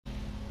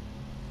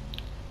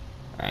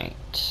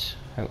Right,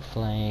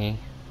 hopefully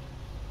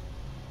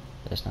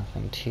there's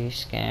nothing too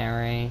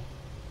scary.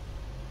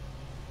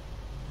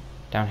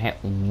 Down here,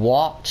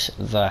 what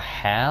the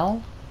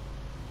hell?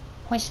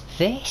 What is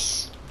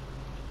this?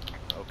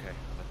 Okay,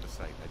 I'm at the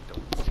site. I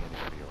don't see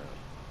anybody around.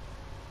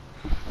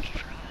 Lucky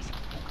for us.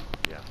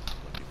 Yeah,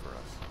 lucky for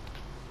us.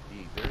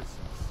 There's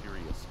some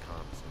serious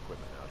comms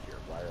equipment out here,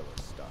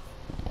 wireless stuff.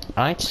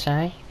 I'd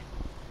say.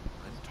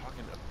 I'm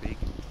talking a big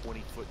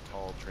 20-foot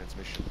tall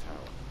transmission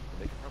tower,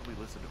 and they can probably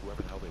listen to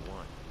whoever the hell they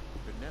want.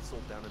 They're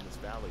nestled down in this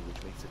valley,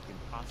 which makes it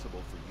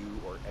impossible for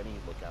you or any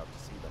lookout to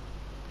see them.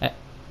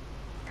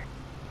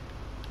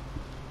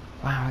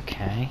 Wow,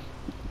 okay.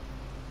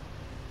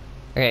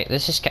 Okay,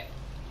 this is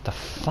the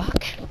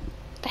fuck?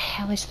 What the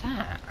hell is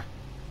that?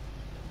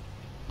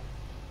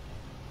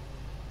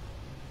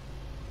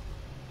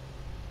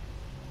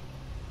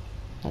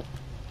 Oh,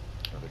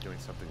 they're doing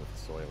something with the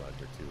soil out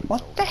here too.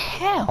 What the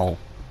hell?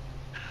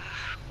 Who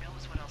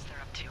knows what else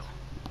they're up to?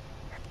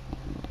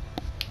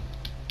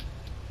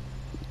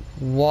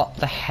 What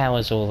the hell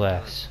is all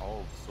this?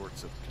 All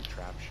sorts of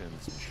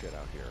contraptions and shit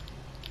out here.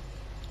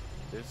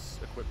 This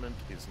equipment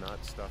is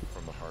not stuff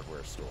from the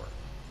hardware store.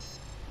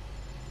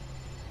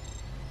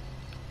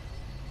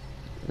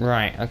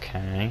 Right,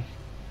 okay.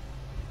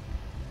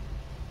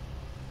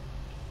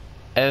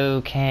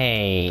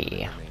 Okay. Main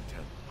 10.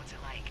 What's it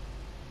like?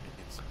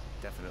 It's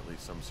definitely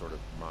some sort of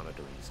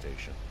monitoring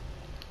station.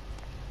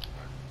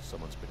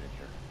 Someone's been in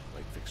here.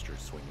 Light fixtures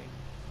swinging.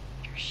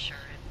 You're sure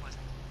it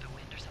wasn't the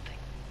wind or something?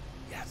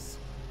 Yes.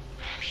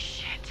 Oh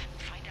shit.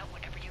 Find out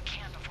whatever you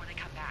can before they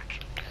come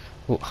back.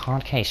 Ooh,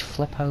 hard case,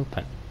 flip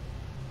open.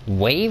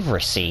 Wave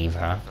receiver?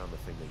 I found the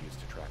thing they used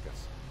to track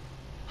us.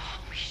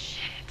 Holy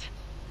shit.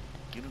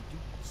 You know, you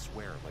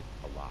swear like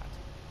a lot.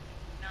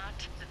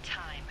 Not the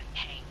time,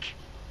 Hank.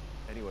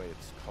 Anyway,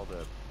 it's called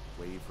a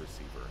wave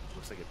receiver.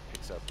 Looks like it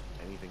picks up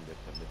anything that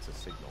emits a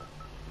signal.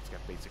 It's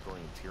got basic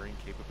orienteering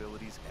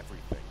capabilities,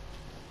 everything.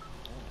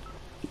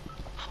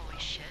 Holy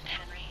shit,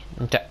 Henry.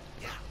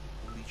 Yeah,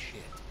 holy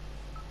shit.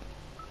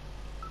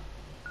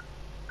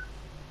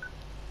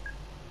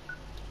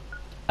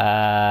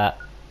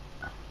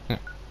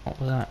 What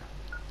was that?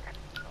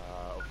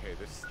 Okay,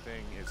 this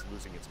thing is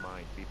losing its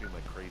mind, beeping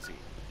like crazy.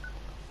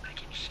 I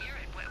can hear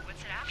it.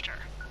 What's it after?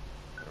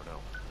 I don't know.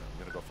 I'm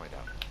gonna go find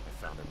out. I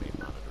found their main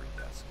monitoring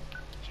desk.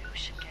 You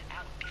should get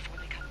out before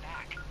they come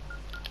back.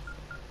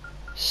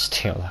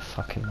 Steal that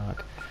fucking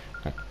mug.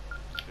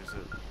 There's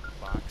a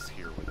box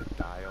here with a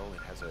dial.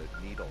 It has a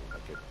needle,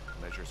 like it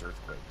measures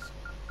earthquakes.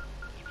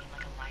 You mean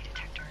like a lie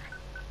detector?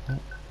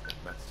 I'm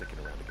not sticking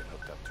around to get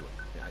hooked up to it.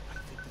 Yeah, I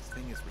think this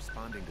thing is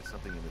responding to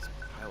something in this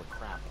pile of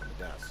crap on the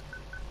desk.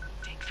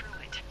 Dig through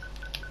it.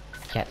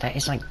 Yeah, that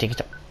is like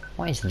digital.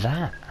 What is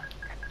that?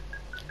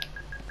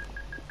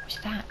 What's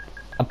that?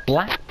 A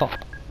black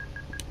box.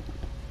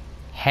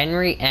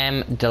 Henry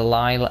M.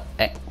 Delilah.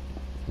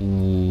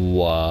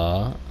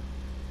 What?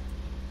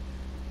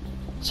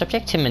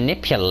 Subject to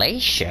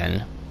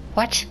manipulation?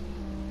 What?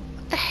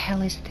 What the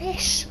hell is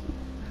this?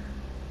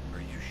 Are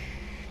you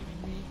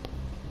shitting me?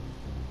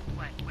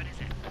 What is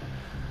it?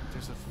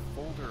 There's a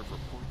folder of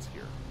reports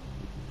here.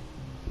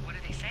 What do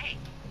they say?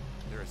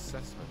 They're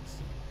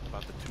assessments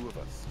about the two of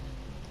us.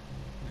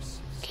 There's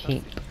stuff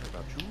Keep. in here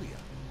about Julia.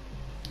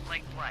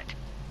 Like what?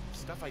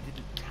 Stuff I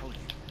didn't tell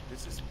you.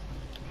 This is...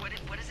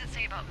 What does it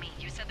say about me?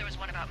 You said there was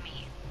one about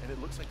me. And it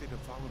looks like they've been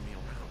following me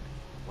around.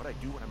 What I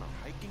do when I'm out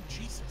hiking?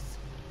 Jesus.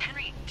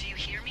 Henry, do you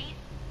hear me?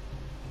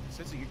 It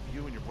says that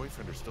you and your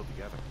boyfriend are still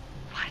together.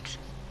 What?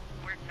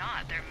 We're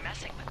not. They're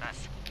messing with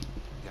us.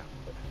 Yeah,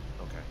 but...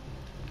 Okay.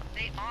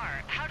 They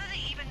are. How do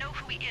they even know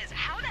who he is?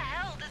 How the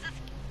hell does this...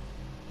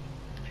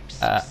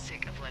 I'm so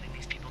sick of letting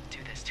these people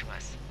do this to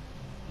us.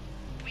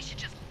 We should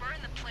just burn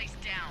the place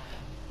down.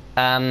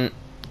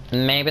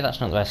 Maybe that's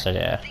not the best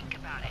idea. Think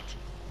about it.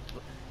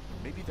 Look,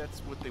 maybe that's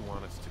what they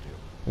want us to do.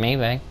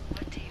 Maybe.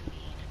 What do you mean?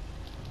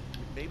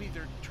 Maybe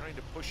they're trying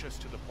to push us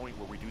to the point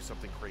where we do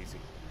something crazy.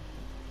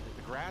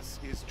 The grass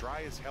is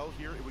dry as hell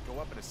here. It would go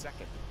up in a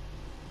second.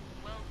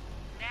 Well,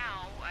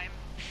 now I'm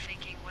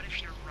thinking, what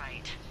if you're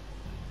right?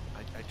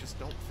 I just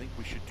don't think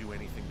we should do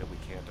anything that we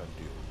can't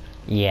undo.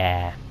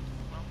 Yeah.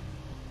 Well,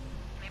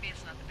 maybe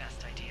it's not the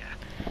best idea.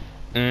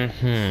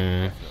 Mm-hmm.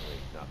 Definitely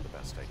not the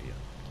best idea.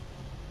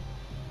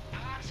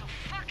 Oh, I'm so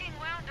fucking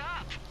wound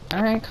up.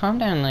 Alright, calm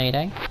down,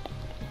 lady.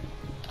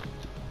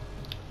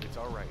 It's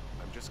alright.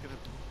 I'm just gonna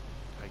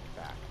hike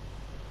back.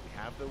 We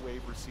have the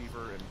wave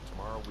receiver, and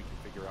tomorrow we can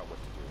figure out what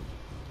to do.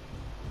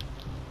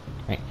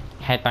 Right,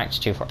 head back to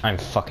 2-4. I'm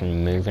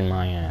fucking moving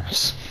my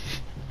ass.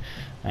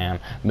 I am.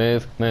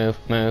 Move, move,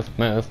 move,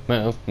 move,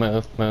 move,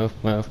 move, move,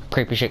 move.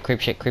 Creepy shit,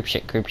 creepy shit, creepy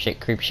shit, creepy shit,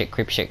 creepy shit,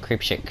 creepy shit,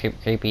 creepy shit,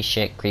 creepy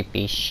shit,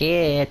 creepy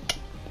shit.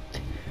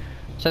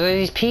 So there are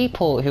these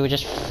people who are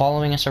just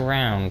following us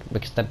around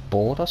because they're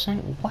bored or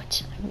something?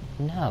 What? I don't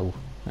know.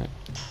 Right.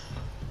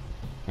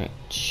 Right.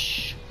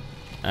 Shh.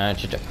 Oh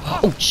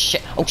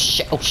shit, oh shit,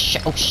 oh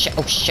shit, oh shit,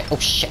 oh shit, oh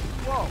shit.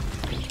 Whoa!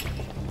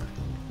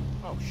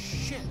 Oh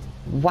shit!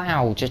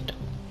 Wow, just...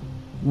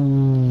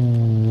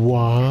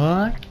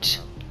 What?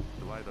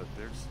 Delilah,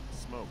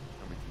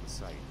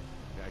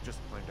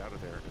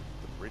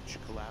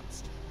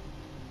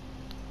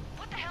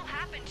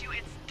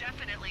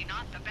 probably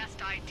not the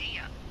best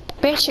idea.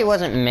 Bitch, it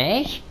wasn't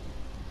me.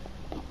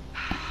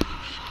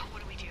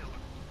 What do we do?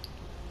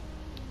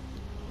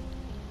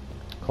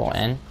 Call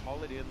in.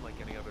 Call it in like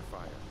any other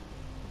fire.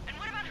 And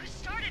what about who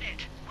started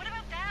it? What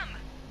about them?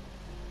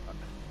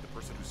 The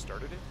person who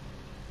started it?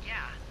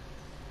 Yeah.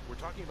 We're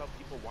talking about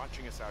people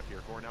watching us out here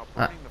who are now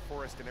burning the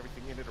forest and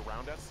everything in it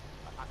around us.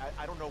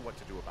 I don't know what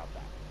to do about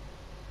that.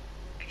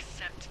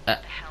 Except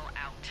get the hell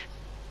out.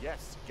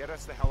 Yes, get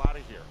us the hell out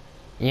of here.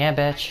 Yeah,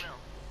 bitch. I will.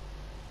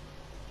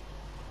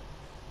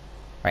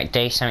 Right,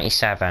 day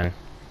 77.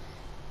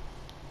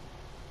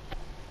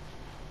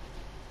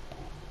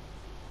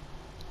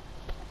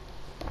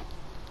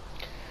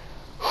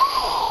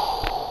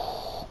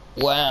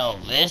 Well,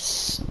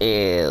 this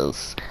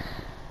is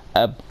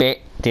a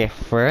bit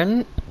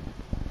different.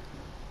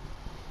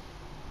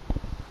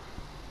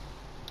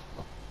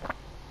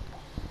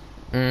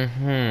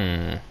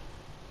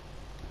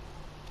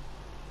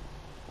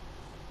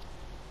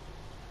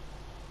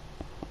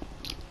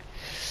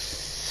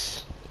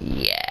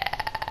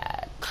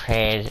 Yeah,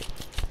 crazy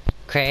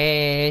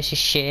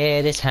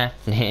shit is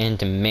happening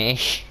to me.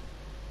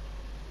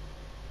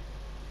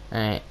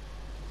 Alright.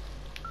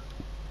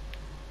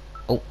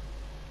 Oh.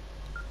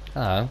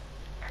 Hello.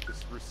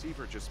 This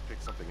receiver just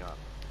picked something up.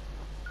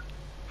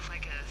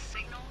 Like a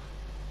signal?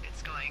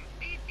 It's going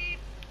beep beep.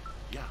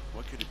 Yeah,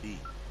 what could it be?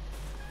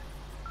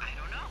 I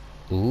don't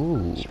know.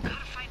 Ooh. You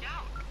gotta find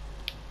out.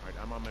 Alright,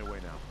 I'm on my way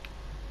now.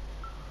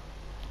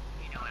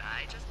 You know what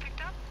I just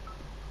picked up?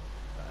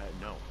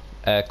 No.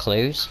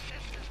 Clues? A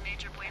fifth of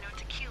Major Bueno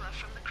tequila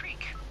from the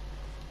creek.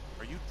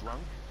 Are you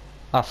drunk?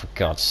 Oh, for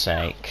God's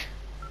sake.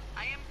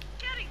 I am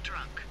getting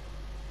drunk.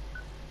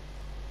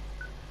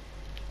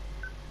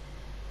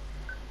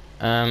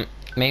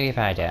 Maybe if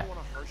I I do. don't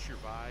want to harsh your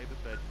vibe,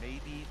 but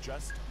maybe,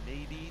 just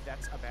maybe,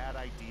 that's a bad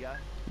idea.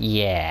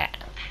 Yeah.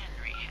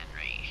 Henry.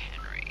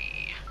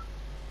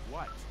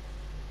 What?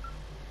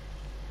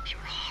 You're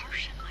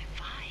harshing my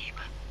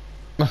vibe.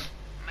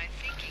 My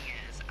thinking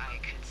is I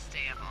could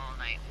stay up all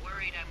night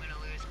worried I'm gonna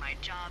lose my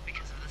job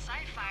because of the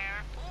side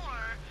fire,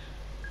 or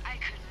I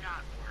could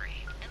not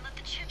worry and let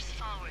the chips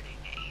fall where they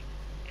may.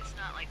 It's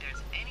not like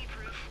there's any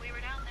proof we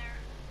were down there.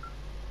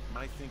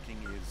 My thinking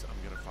is I'm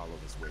gonna follow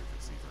this wave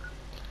receiver.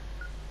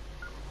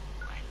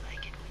 I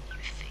like it when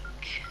you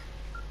think.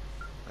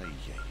 Ay.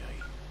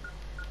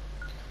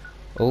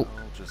 Oh.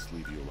 I'll just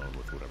leave you alone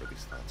with whatever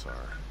these thoughts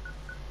are.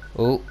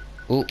 Oh.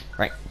 Oh.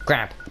 Right.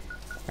 Grab.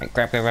 Right.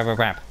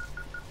 Grab.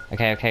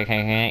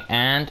 Okay.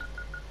 And.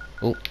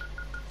 Oh.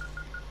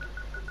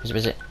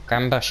 Was it?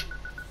 Grab and bush.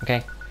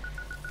 Okay.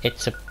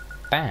 It's a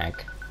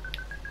bag.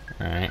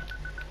 Alright.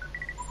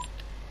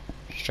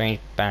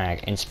 Strange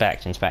bag.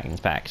 Inspect.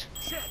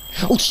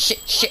 Oh shit.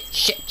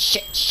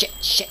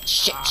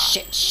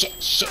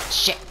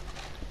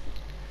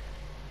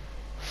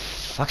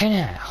 Fucking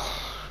hell.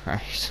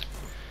 Right.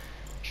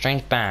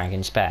 Strange bag.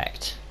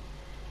 Inspect.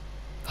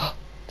 The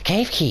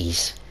cave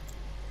keys.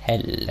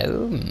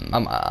 Hello,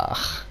 mama.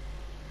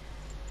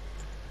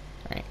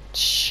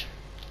 Right.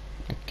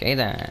 Okay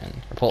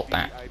then. Report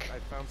back. I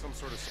found some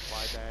sort of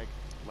supply bag,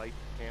 light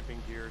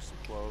camping gear, some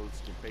clothes,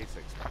 some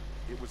basics.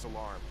 It was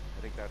alarmed.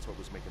 I think that's what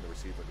was making the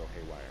receiver go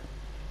haywire.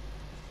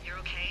 You're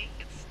okay?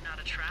 It's not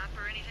a trap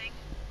or anything?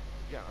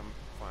 Yeah, I'm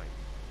fine.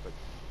 But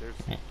there's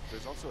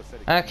also a set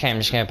of Okay, I'm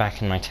just going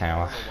back in my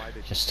tower.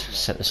 Just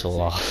set this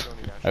all off.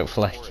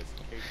 Hopefully.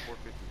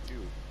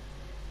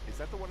 Is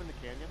that the one in the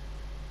canyon?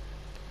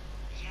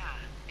 Yeah,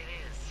 it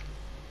is.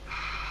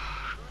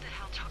 Who the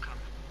hell took them?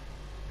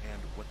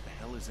 And what the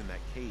hell is in that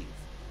cave?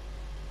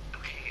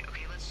 Okay,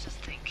 let's just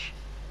think.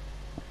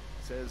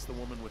 Says the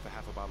woman with a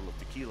half a bottle of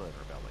tequila in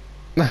her belly.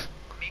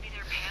 Maybe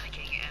they're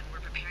panicking and we're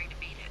preparing to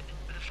beat it.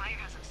 The fire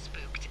hasn't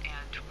spooked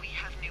and we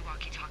have new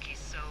walkie-talkies,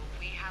 so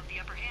we have the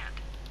upper hand.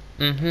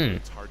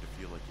 It's hard to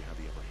feel like you have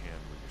the upper hand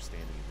when you're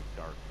standing in the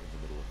dark in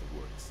the middle of the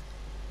woods.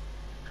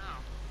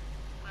 Oh.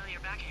 Well,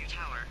 you're back at your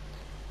tower.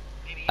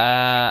 Maybe you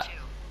can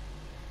too.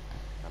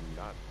 I'm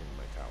not in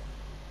my tower.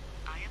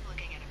 I am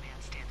looking at a man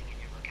standing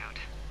in your lookout.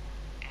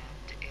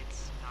 And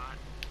it's not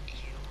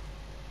you.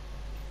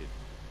 It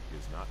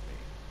is not me.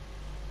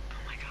 Oh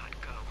my god,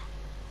 go.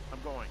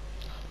 I'm going.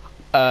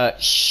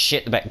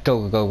 Shit, the back.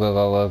 Go.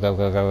 Where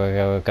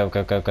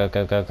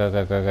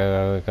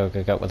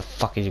the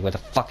fuck is he? Where the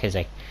fuck is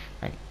he?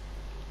 Right.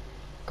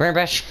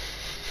 Greenbush.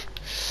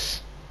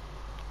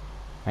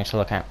 Thanks for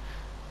looking out.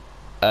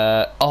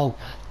 Oh,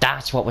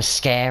 that's what was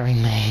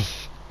scaring me.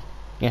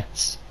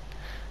 Yes.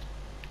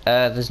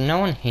 There's no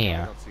one I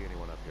here. don't see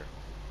anyone up here.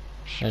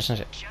 There's no.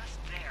 Just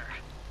there.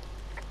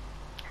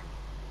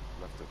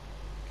 Left a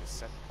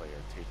cassette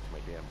player taped to my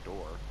damn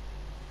door.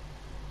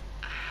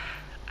 I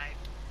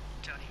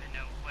don't even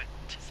know what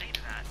to say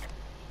to that.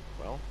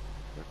 Well,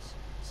 let's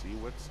see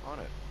what's on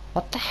it.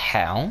 What the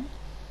hell?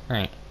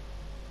 Right.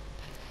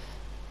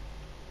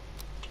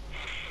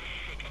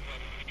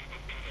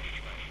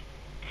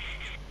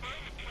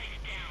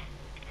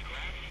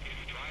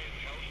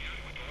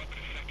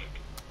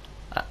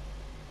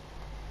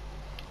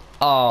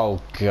 Oh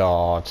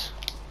God.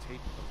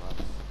 Tape of us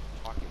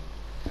talking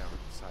down at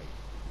the side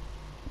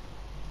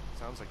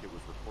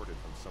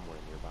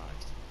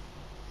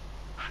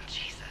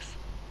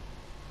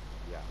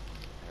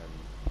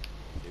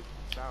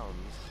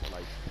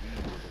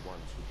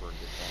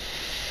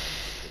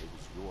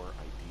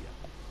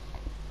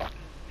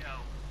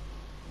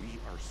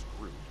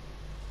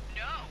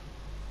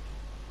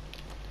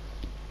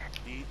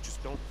key.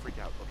 Just don't freak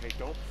out, okay?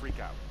 Don't freak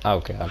out. Oh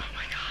god. Oh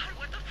my god,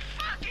 what the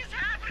fuck is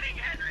happening,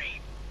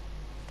 Henry?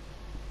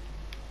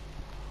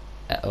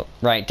 Oh,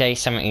 right, day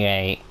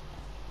 78.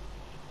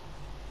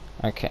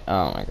 Okay,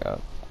 oh my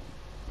god.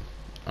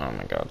 Oh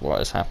my god,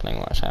 what is happening?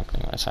 What is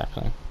happening? What is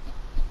happening?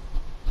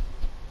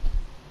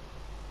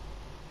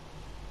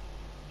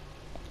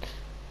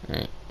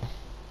 Right.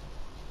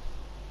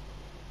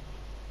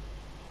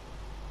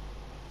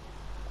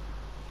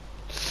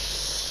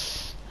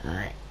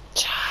 Alright.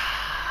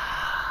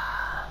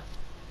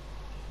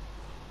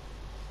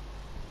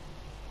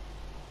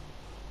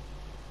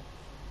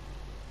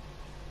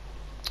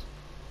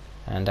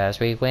 And as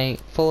we wait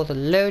for the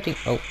loading,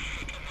 oh.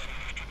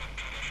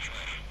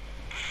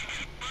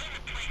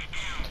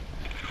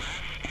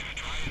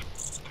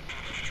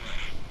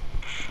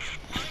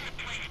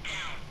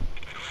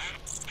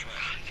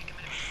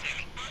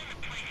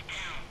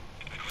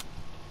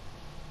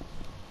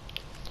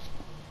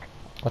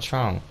 What's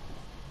wrong?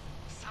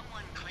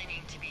 Someone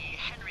claiming to be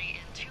Henry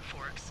in Two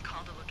Forks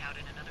called a lookout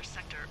in another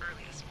sector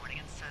early this morning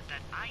and said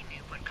that I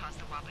knew what caused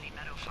the Wapiti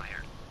Meadow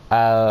fire.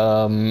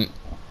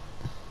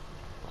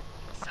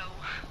 So,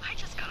 I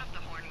just got off the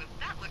horn with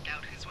that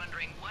lookout who's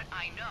wondering what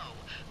I know,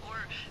 or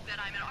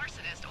that I'm an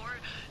arsonist, or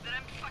that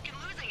I'm fucking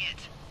losing it.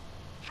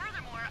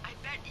 Furthermore, I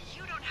bet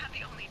you don't have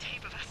the only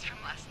tape of us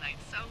from last night,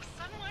 so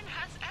someone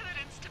has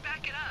evidence to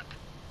back it up.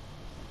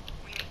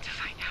 We need to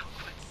find out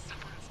what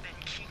someone's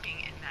been keeping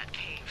in that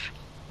cave.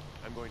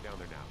 I'm going down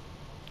there now.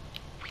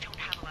 We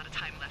don't have a lot of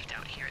time left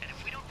out here, and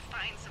if we don't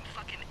find some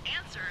fucking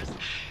answers,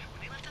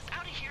 when they lift us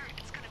out of here,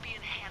 it's gonna be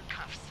in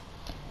handcuffs.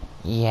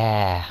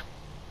 Yeah.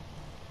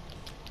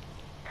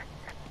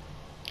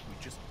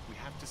 We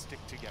have to stick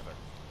together,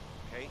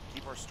 okay?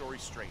 Keep our story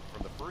straight.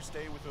 From the first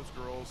day with those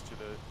girls to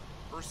the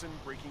person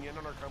breaking in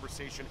on our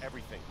conversation,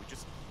 everything.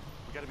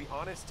 We gotta be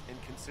honest and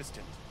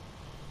consistent.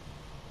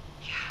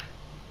 Yeah,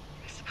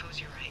 I suppose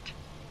you're right.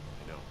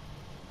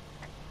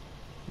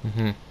 I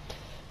know.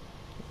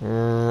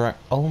 Right.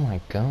 Oh my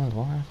god,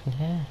 what happened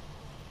here?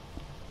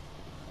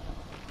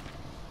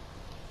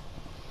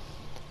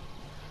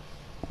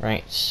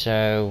 Right,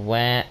 so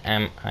where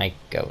am I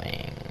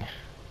going?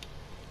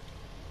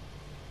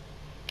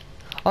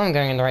 Oh, I'm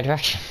going in the right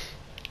direction.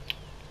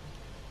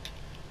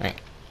 Right.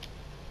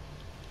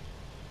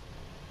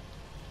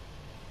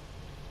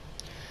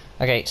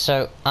 Okay,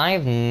 so I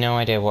have no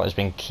idea what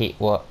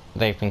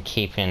they've been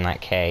keeping in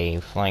that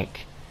cave.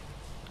 Like,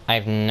 I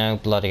have no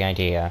bloody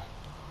idea.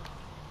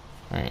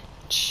 Right.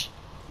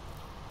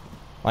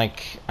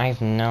 Like, I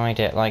have no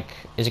idea. Like,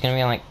 is it gonna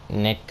be like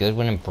Ned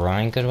Goodwin and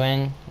Brian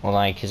Goodwin? Or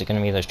like, is it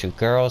gonna be those two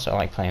girls that are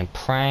like playing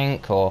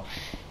prank? Or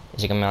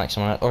is it gonna be like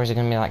someone else? Or is it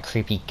gonna be like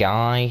creepy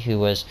guy who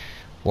was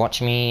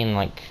watching me in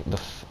like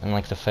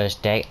the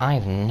first day? I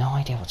have no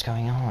idea what's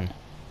going on.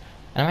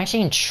 And I'm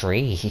actually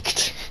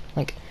intrigued.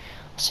 Like,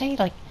 I'll say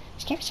like,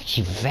 this game is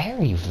actually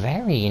very,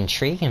 very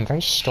intriguing and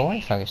very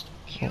story focused.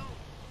 You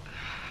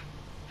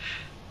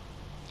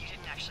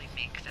didn't actually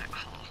make that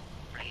call,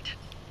 right?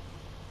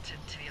 To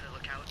the other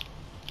lookout?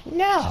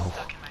 No!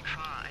 Stuck in my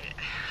craw. I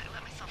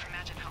let myself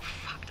imagine how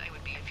fucked I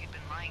would be if you'd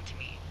been lying to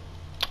me.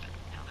 But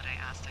now that I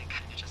asked, I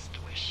kinda just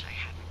wish I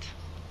hadn't.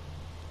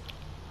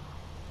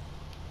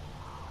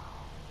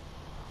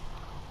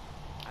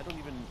 I don't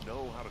even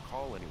know how to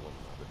call anyone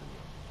other than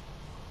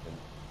you. And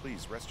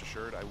please, rest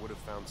assured, I would have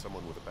found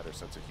someone with a better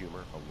sense of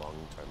humor a long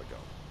time ago.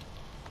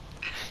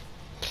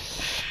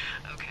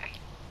 Okay.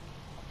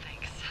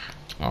 Thanks.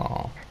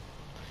 Aw.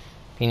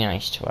 Be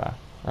nice to her.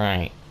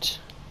 Right.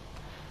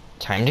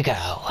 Time to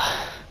go.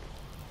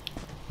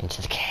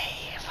 Into the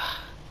cave.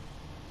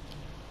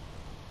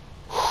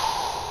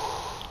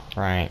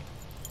 Right.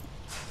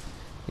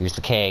 Use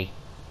the key.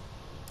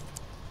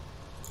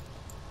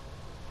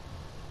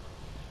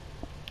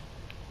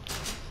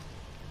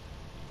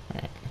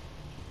 Right.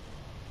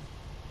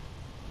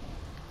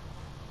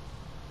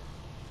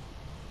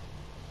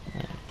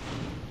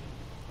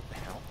 What the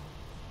hell?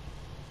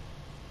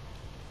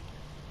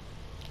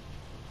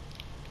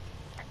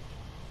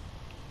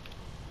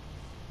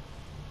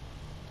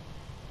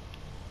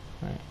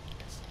 Right.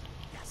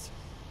 Yes.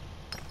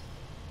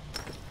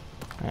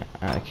 Right.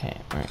 Okay.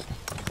 Right.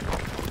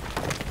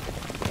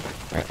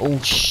 Right. Oh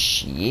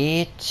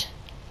shit.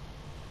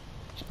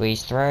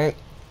 Squeeze through.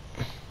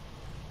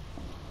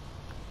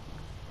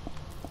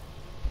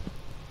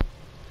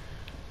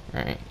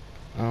 Right.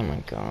 Oh my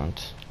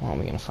god. What are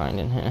we gonna find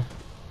in here?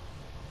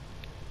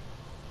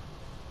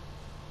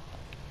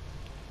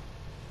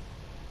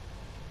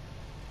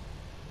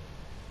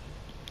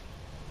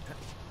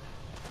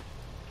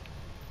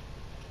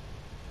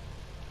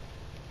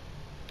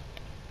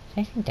 Is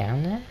anything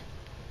down there?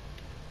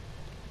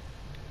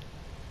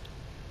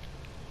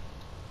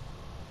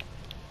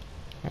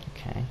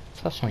 Okay.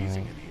 Plus Freezing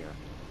something. in here.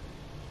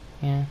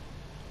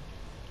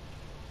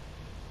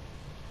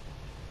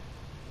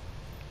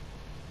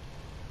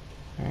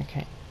 Yeah.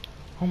 Okay.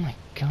 Oh my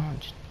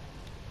god.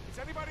 Is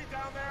anybody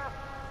down there?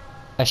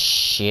 A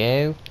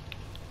shoe?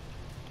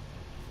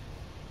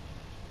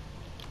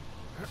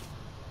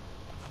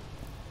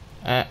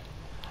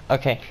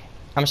 Okay,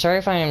 I'm sorry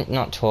if I'm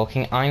not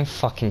talking. I'm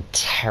fucking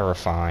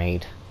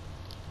terrified.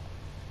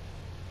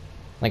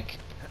 Like,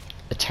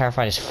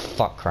 terrified as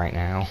fuck right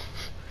now.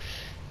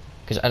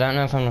 Because I don't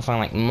know if I'm gonna find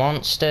like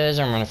monsters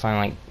or I'm gonna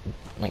find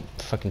like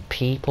fucking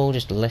people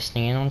just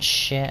listening in on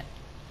shit.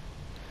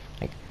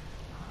 Like,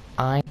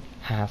 I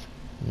have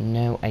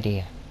no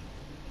idea.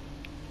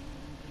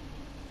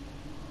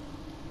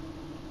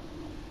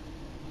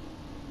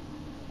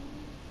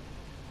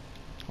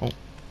 Oh.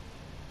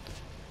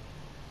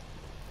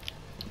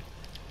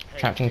 Hey,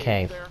 Trapped in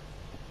cave. There?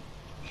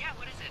 Yeah,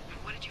 what is it?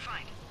 What did you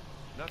find?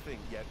 Nothing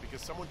yet,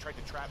 because someone tried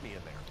to trap me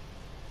in there.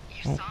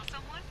 You saw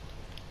someone?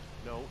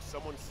 No,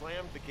 someone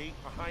slammed the gate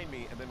behind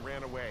me and then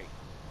ran away.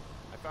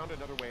 I found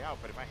another way out,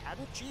 but if I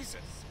hadn't,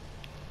 Jesus.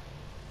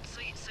 So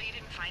you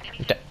didn't find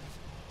anything?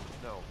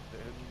 No,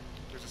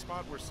 there's a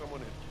spot where someone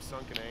had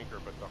sunk an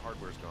anchor, but the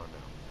hardware's gone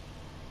now.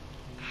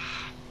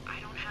 I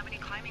don't have any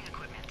climbing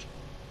equipment.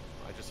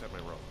 I just have my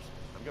ropes.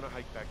 I'm gonna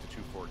hike back to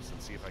Two Forks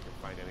and see if I can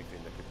find anything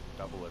that could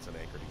double as an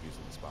anchor to use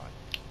in the spot.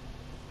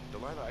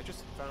 Delilah, I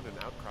just found an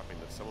outcropping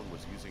that someone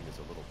was using as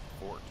a little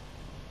fort.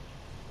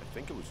 I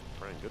think it was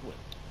Brian Goodwin.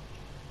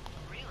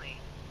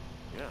 Really?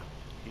 Yeah,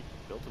 he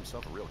built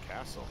himself a real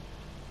castle.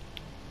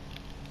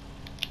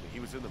 He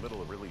was in the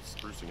middle of really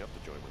sprucing up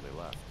the joint when they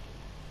left.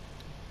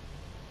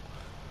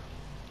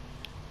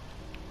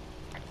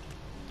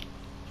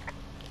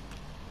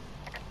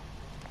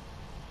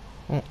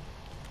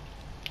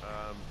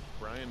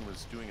 Brian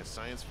was doing a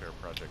science fair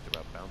project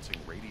about bouncing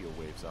radio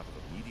waves off of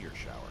a meteor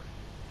shower.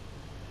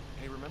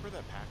 Hey, remember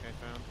that pack I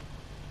found?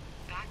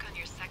 Back on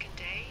your second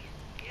day?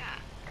 Yeah.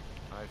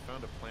 I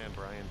found a plan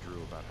Brian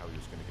drew about how he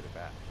was going to get it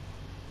back.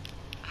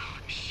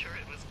 Oh, I'm sure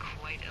it was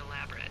quite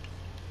elaborate.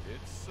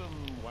 It's some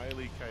Wile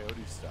E.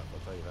 Coyote stuff,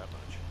 I'll tell you that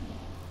much.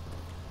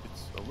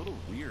 It's a little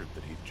weird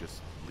that he'd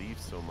just leave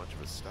so much of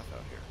his stuff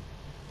out here.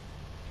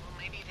 Well,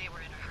 maybe they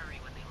were in a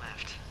hurry when they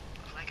left.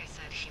 Like I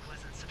said, he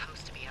wasn't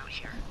supposed to be out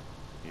here.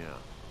 Yeah.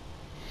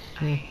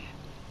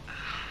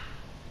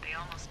 They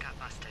almost got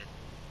busted.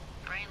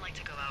 Brian liked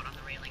to go out on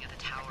the railing of the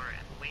tower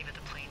and wave at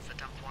the planes that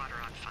dumped water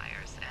on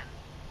fires, and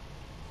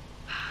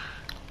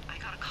I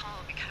got a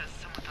call because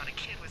someone thought a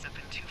kid was up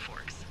in Two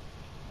Forks.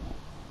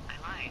 I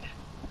lied.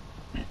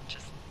 And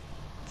just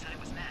said it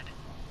was Ned.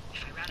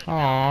 If I ratted him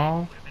out,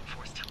 I would have been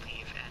forced to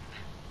leave, and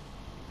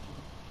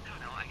I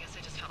don't know, I guess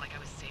I just felt like I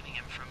was saving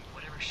him from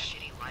whatever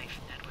shitty life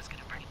Ned was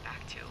gonna bring him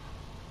back to.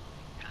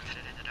 Not that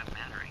it ended up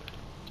mattering.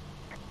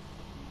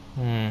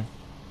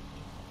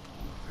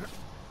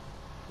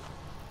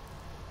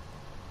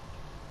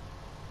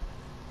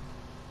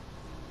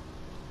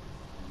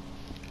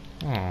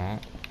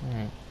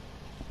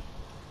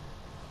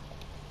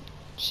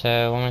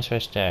 So, what am I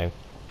supposed to do?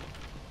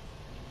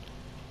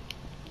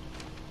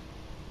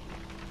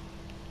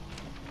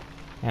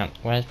 Yeah,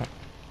 where's my...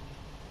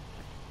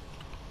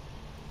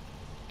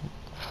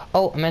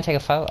 Oh, I'm gonna take a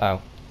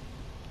photo.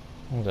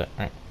 Hold it,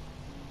 right.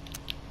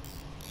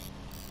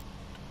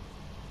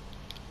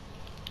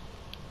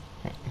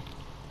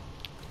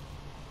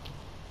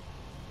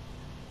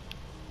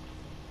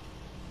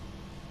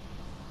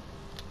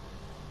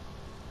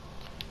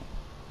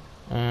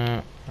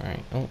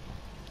 Right. Oh.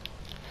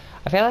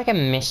 I feel like I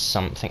missed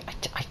something.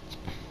 I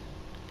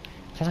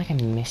feel like I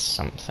missed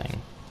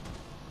something.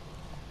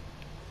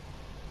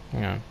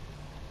 Yeah.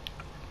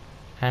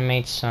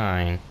 Handmade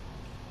sign.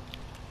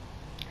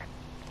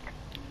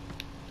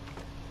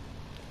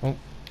 Oh.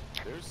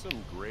 There's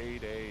some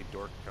grade A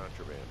dork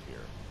contraband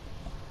here.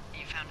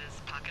 You found his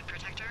pocket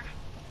protector?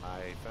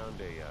 I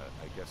found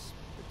I guess,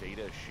 a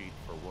data sheet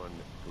for one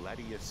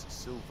Gladius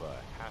Silva,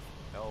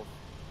 half-elf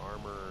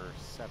armor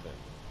 7.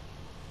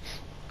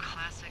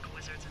 Classic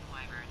wizards and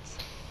wyverns.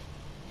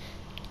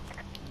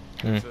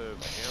 There's a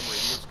ham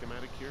radio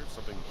schematic here,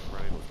 something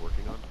Brian was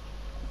working on.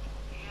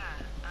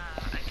 Yeah,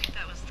 I think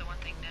that was the one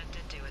thing Ned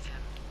did do with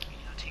him. You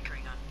know,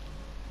 tinkering on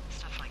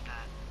stuff like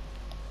that.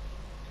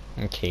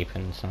 I'm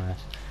keeping some of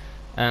this.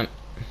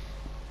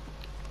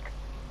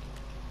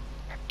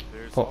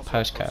 There's What also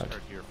postcode? a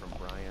postcard here from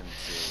Brian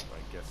to,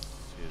 I guess,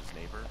 his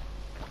neighbor.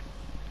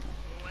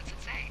 What's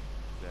it say?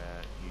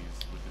 That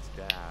he's with his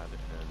dad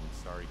and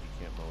sorry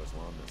he can't mow his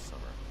lawn this summer.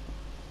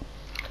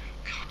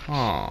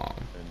 Aww.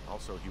 And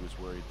also he was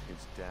worried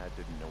his dad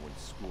didn't know when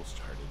school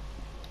started.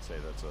 I'd say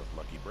that's a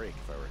lucky break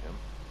if I were him.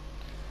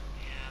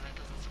 Yeah, that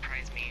doesn't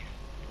surprise me.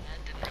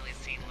 Ned didn't really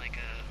seem like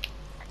a,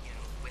 you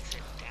know,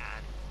 wizard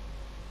dad.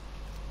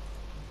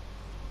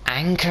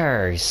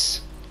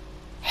 Anchors.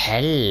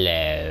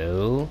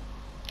 Hello.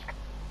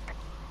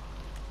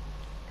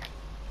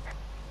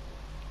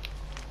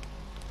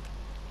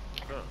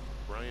 Huh.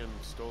 Brian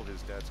stole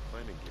his dad's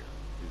climbing gear,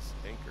 his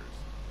anchors.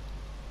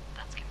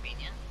 That's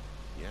convenient.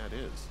 Yeah, it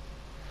is.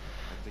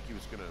 I think he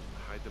was gonna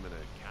hide them in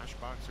a cash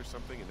box or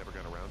something and never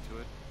got around to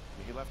it. I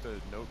mean, he left a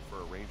note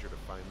for a ranger to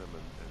find them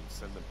and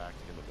send them back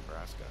to him in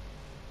Nebraska.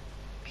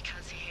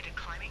 Because he hated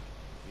climbing?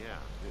 Yeah,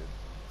 it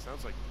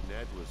sounds like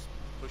Ned was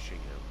pushing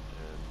him,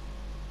 and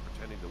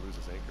pretending to lose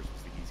his anchors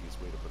was the easiest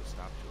way to put a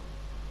stop to him.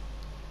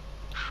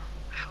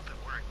 I hope it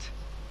worked.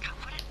 God,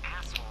 what an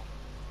asshole.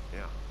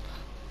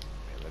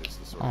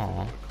 know if Aw. it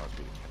would have caused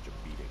me to catch a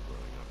beating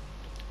growing up.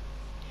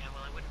 Yeah,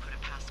 well, I wouldn't put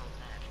it past old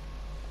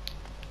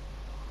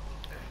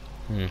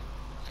Ned.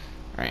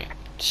 Right.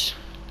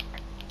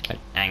 Put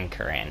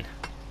anchor in.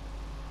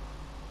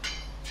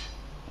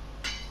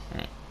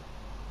 Right.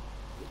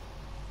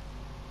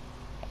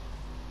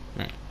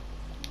 Right.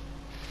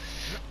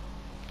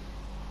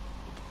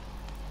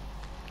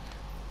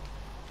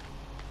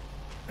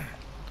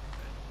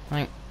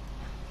 Right.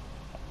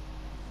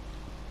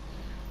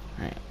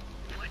 Right.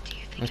 What do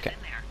you think Okay. is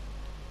in there?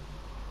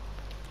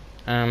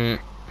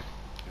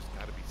 There's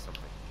gotta be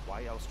something.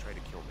 Why else try to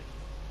kill me?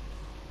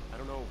 I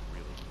don't know,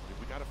 really.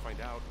 We gotta find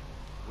out.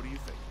 What do you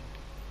think?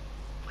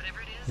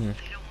 Whatever it is,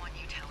 they don't want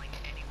you telling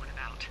anyone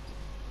about.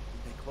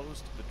 They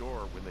closed the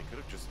door when they could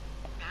have just...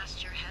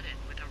 Bashed your head in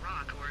with a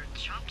rock or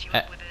chopped you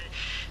up with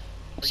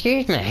a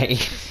Excuse me.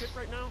 This shit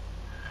right now?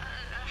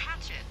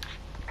 hatchet.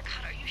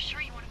 God, are you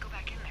sure you want to go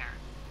back in there?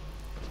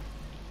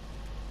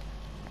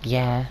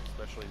 Yeah.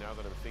 Especially now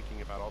that I'm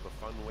thinking about all the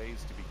fun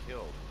ways to be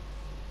killed.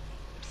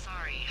 I'm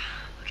sorry.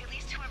 Look, at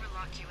least whoever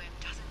locked you in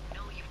doesn't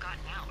know you've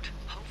gotten out.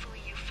 Hopefully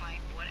you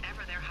find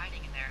whatever they're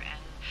hiding in there, and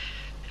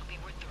it'll be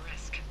worth the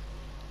risk.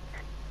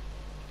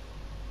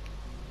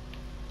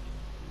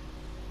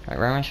 Right,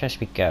 where am I supposed to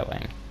be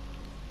going?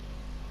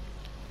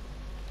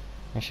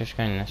 Am I supposed to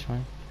be going this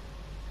way?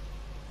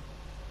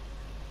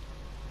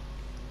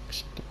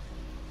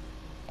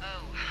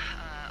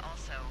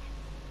 Also,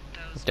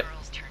 those D-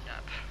 girls turned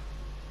up.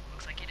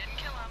 Looks like you didn't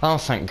kill them. Oh,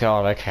 thank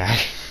God, okay.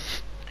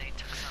 They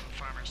took some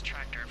farmer's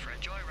tractor for a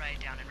joyride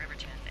down in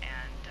Riverton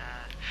and,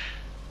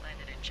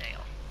 landed in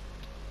jail.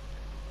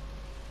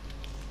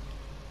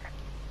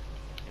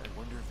 I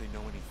wonder if they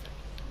know anything.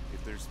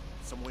 If there's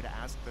some way to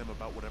ask them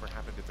about whatever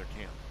happened at their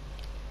camp.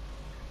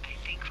 I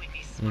think we'd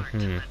be smart to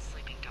let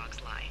sleeping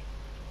dogs lie.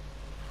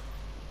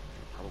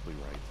 You're probably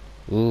right.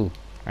 Ooh,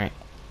 right.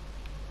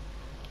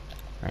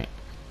 Right.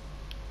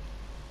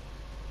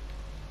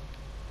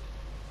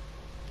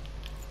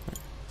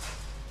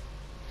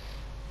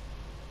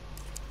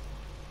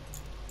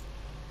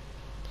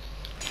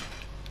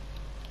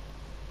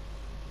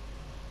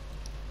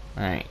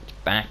 Right,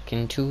 back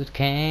into the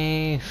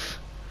cave.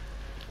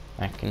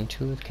 Back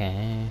into the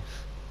cave.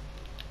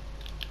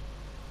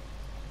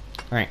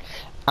 Right,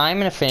 I'm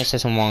gonna finish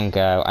this in one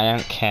go. I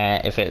don't care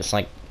if it's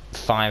like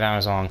 5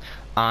 hours long.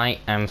 I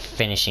am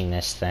finishing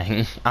this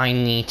thing. I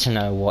need to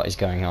know what is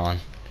going on.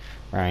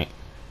 Right.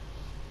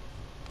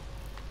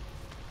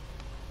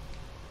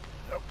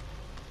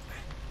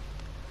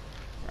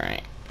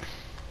 Right.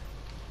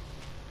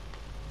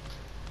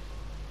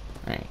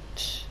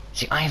 Right.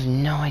 See, I have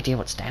no idea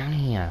what's down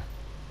here.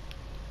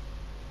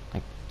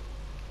 Like,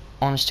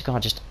 honest to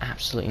God, just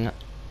absolutely no.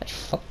 There's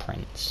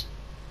footprints.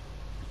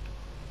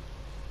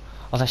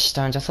 Oh, they're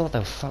stones. I thought they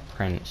were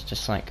footprints.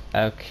 Just like,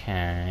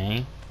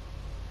 okay.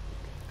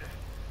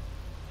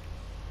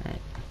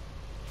 Right.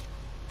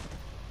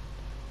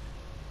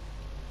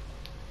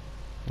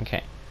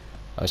 Okay.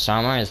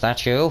 Osama, is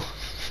that you?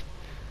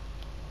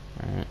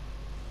 Right.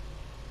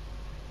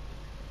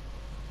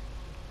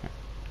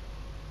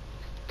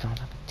 God,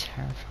 that'd be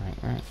terrifying,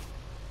 right?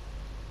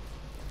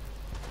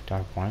 Do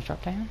I want to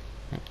drop down?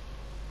 Right.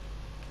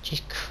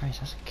 Jeez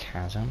Christ, that's a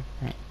chasm.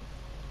 Right.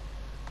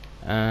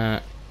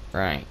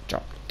 Right,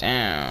 drop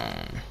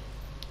down.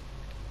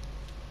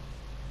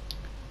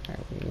 Right,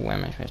 where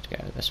am I supposed to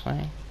go? This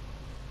way?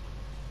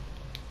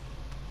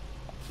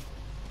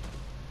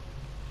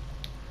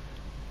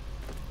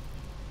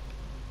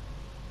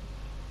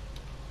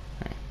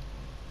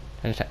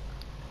 Right.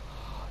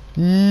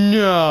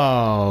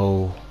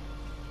 No!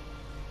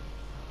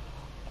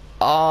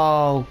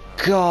 Oh,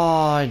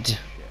 God!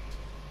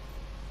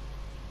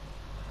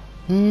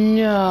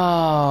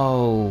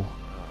 No!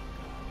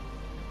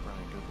 Brian,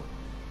 good one.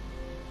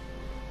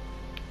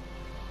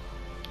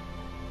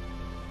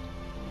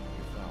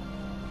 You fell.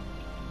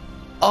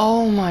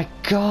 Oh my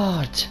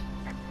God!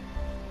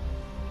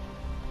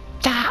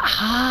 That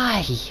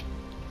high!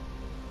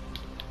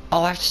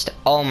 Oh, I have to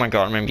oh my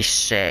God, I'm gonna be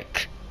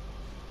sick.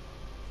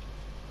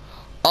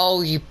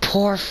 Oh, you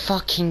poor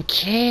fucking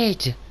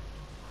kid!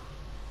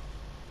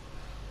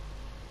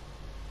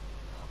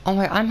 Oh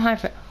my, I'm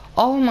hyper.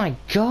 Oh my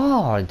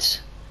God!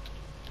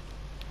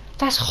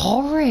 That's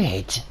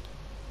horrid!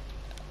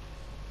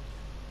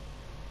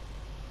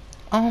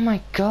 Oh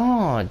my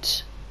God!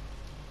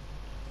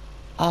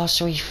 Oh,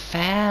 so he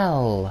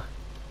fell.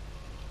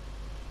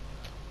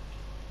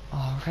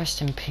 Oh,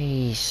 rest in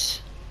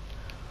peace.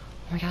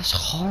 Oh my God, that's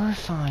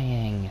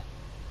horrifying.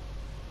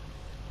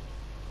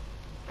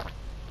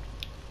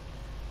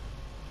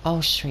 Oh,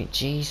 sweet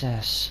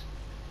Jesus.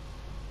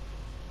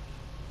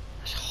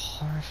 That's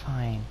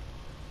horrifying.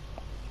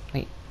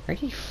 Wait, where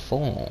did he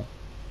fall?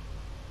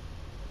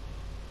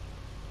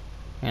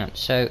 Hang on,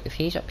 so if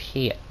he's up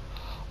here...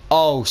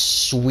 Oh,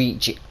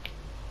 sweet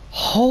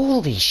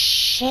holy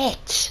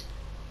shit!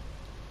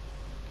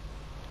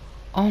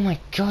 Oh my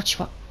God,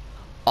 you are...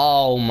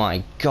 Oh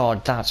my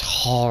God, that's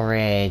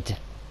horrid.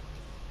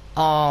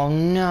 Oh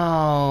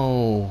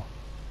no.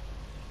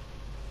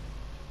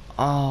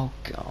 Oh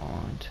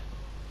God.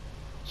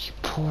 You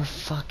poor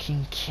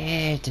fucking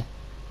kid.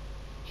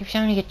 He was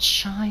only a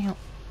child.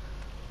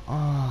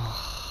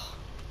 Oh.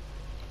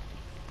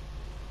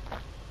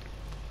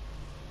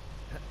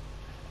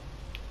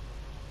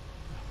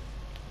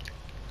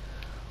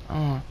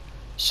 Oh.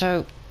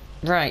 So,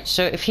 right,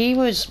 so if he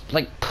was,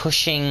 like,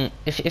 pushing...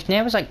 If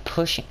Ned was, like,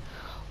 pushing...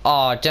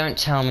 Oh, don't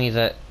tell me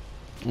that...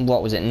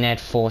 What was it? Ned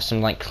forced him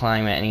to, like,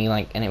 climb it and he,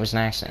 like... And it was an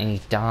accident and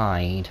he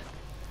died.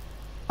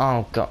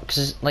 Oh, God.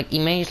 Because, like, he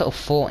made his little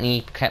fort and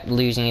he kept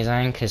losing his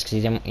anchors because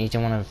he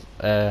didn't want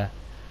to,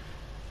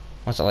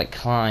 what's it, like,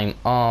 climb?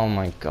 Oh,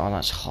 my God,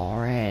 that's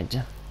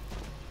horrid.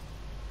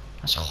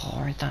 That's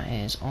horrid, that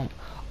is. Oh,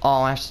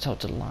 I have to talk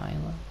to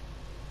Lila.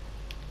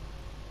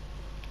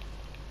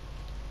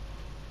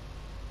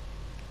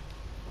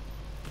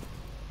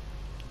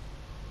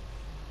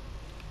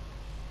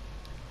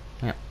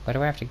 Yeah, where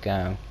do I have to go?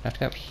 Do I have to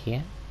go up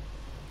here?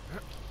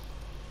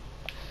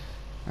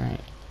 Right.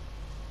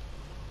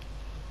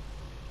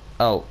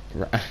 Oh,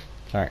 right.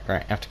 Sorry,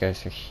 right, I have to go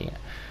through here.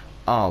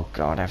 Oh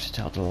God, I have to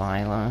tell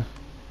Delilah.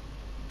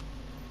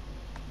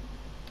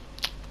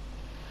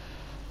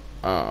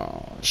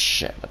 Oh,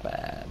 shit the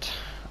bed.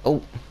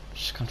 Oh,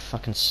 it's just gone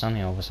fucking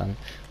sunny all of a sudden.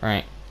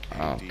 Right.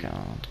 Oh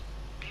God.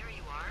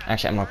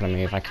 Actually, I'm not gonna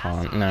move, I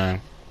can't, no.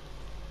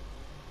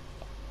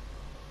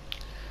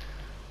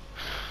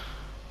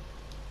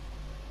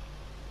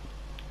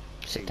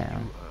 Sit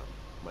down. You,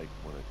 might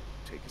want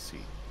to take a seat.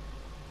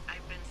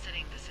 I've been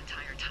sitting this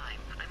entire time.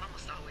 I'm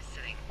almost always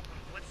sitting.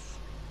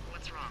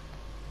 What's wrong?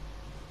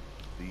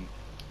 The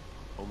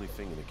only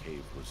thing in the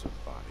cave was a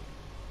body.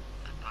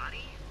 A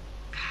body?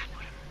 God,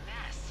 what a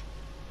mess.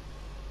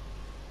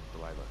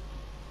 Delilah.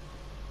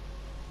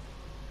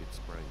 It's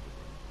Brian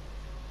Goodwin.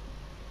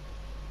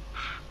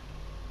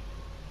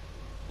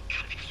 You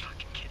gotta be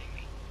fucking kidding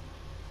me.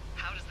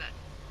 How does that...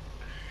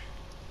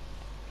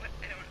 What?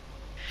 I don't...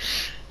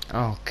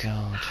 Oh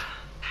God.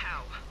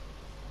 How?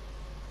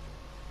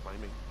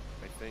 Climbing,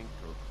 I think,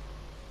 or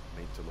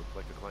made to look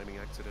like a climbing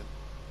accident.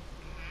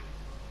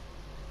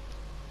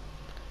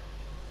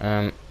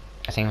 I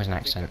think it was an I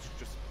think accident. that's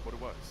just what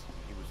it was.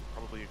 He was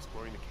probably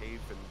exploring the cave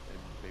and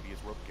maybe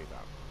his rope gave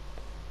out.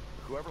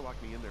 Whoever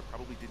locked me in there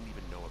probably didn't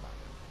even know about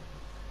him.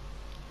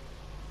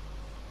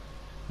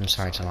 I'm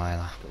sorry,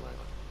 Delilah.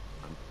 Delilah,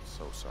 I'm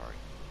so sorry.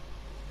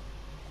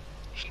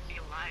 He'd be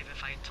alive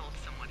if I had told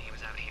someone he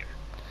was out here.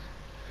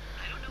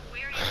 I don't know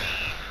where he'd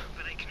be,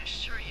 but I can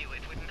assure you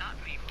it would not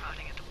be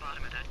rotting at the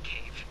bottom of that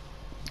cave.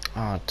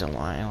 Oh,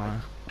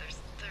 Delilah.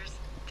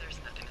 There's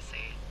nothing to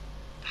say.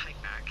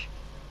 Hike back.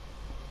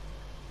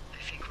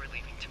 I think we're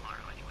leaving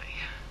tomorrow anyway.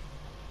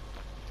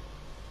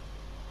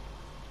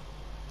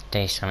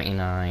 Day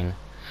 79.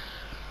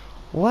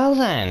 Well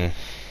then,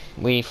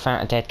 we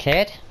found a dead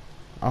kid.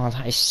 Oh,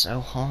 that is so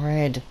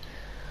horrid.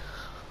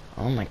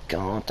 Oh my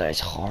God, that is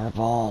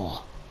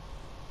horrible.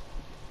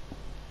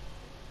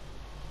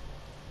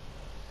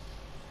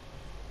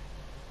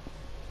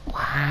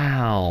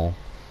 Wow.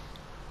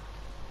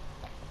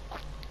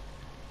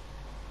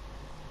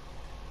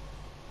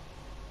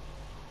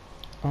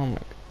 Oh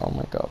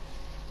my God.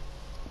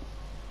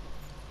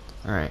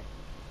 All right.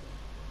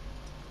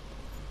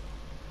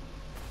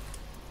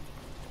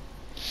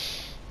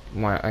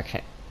 Wow,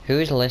 okay.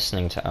 Who's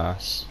listening to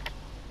us?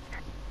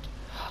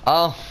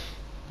 Oh!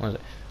 What is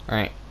it?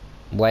 Alright.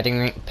 Wedding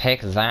ring.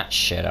 Pick that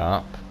shit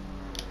up.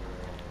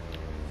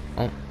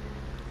 Oh.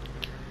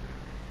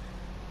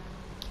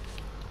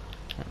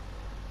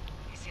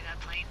 You see that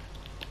plane?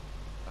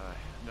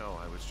 No,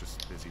 I was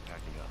just busy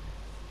packing up.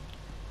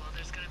 Well,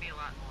 there's gonna be a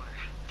lot more.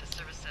 The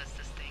service says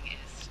this thing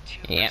is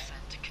 2% Yep.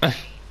 contained.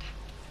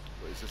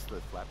 Is this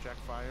the flapjack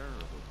fire,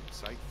 or the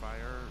site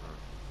fire,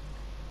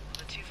 or...?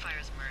 The two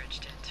fires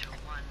merged into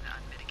one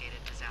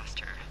unmitigated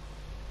disaster.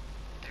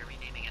 They're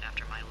renaming it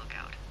after my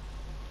lookout.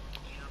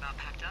 You know about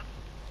Packed Up?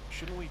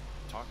 Shouldn't we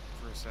talk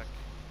for a sec,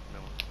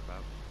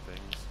 about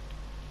things?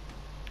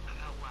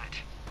 About what?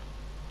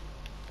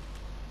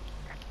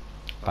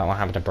 About what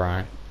happened to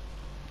Brian.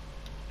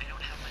 I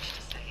don't have much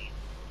to say.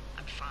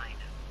 I'm fine.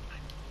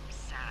 I'm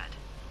sad.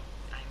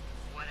 I'm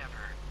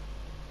whatever.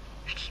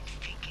 I keep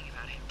thinking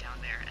about him down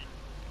there, and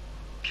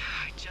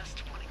I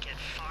just want to get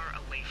far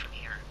away from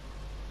here.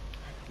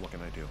 What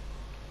can I do?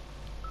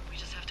 We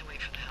just have to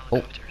wait for the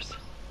helicopters.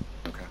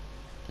 Okay.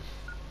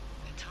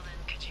 Until then,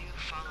 could you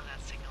follow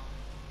that signal?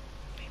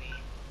 Maybe.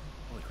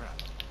 Holy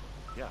crap.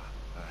 Yeah.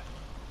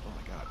 Oh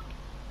my God.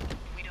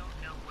 We don't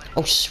know what it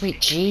Oh, is. sweet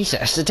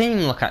Jesus. I didn't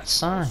even look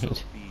Also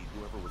outside. be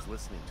whoever was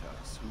listening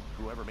to us,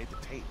 whoever made the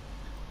tape.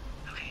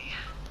 Okay.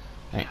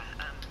 Right.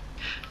 Yeah,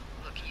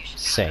 look, you should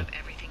Say. pack up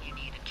everything you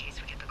need in case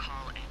we get the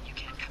call and you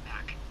can't come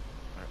back.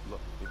 All right,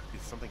 look,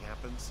 if something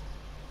happens,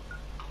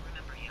 I'll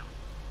remember you.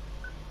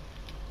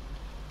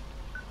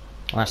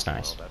 Well, that's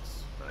nice. well,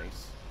 that's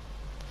nice.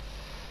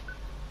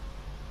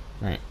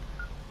 Right.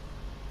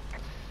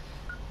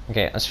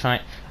 Okay, let's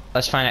find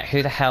out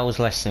who the hell's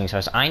listening to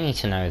us. I need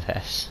to know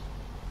this.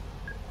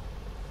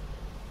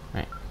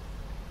 Right.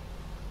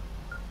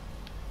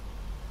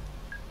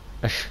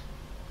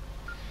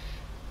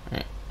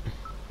 Right.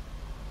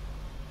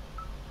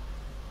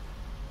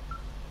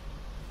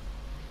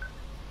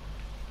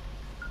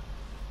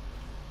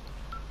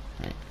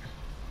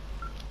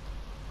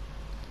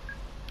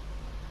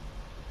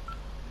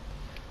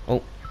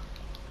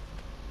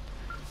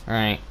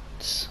 Right.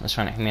 Let's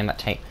try and hit me on that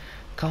tape.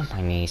 God,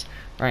 my knees.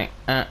 Right.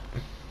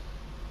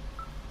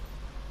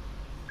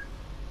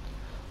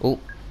 Oh.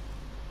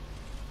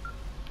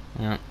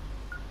 Yeah.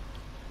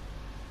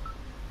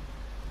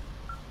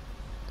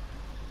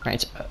 Right.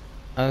 It's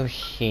over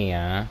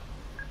here.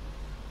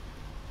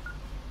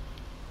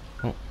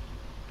 Oh.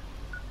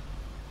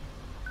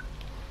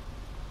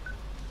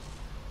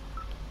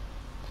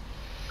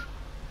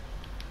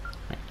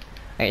 Right.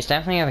 It's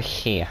definitely over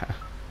here.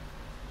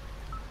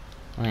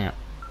 Oh, yeah.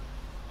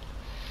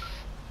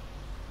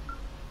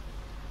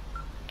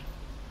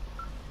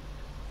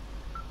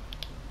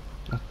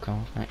 Oh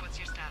god, right. What's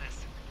your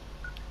status?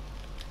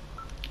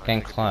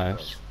 Getting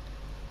close.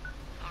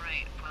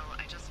 Alright, well,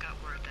 I just got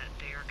word that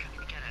they are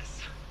coming to get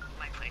us.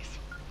 My place.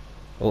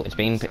 Oh, it's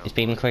being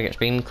quicker, it's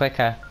being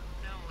quicker.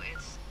 No,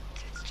 it's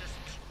just...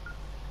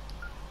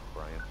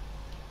 Brian,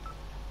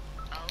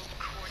 I'll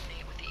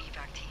coordinate with the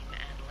evac team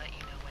and let you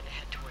know when to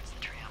head towards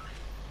the tram.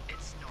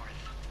 It's north.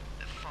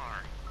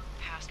 Far.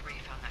 Past where you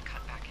found that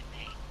cut back in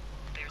May.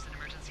 There's an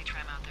emergency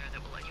tram out there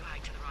that will let you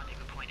hike to the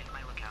rendezvous point in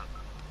my lookout.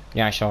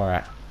 Yeah, I saw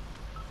it.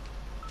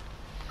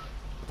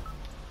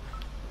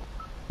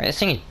 Right, this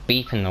thing is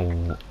beeping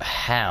the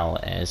hell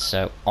is,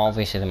 so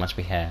obviously they must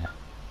be here.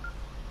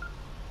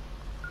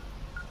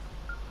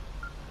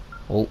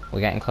 Oh,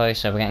 we're getting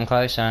closer, we're getting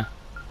closer.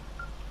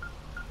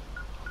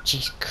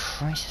 Jesus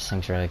Christ, this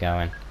thing's really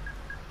going.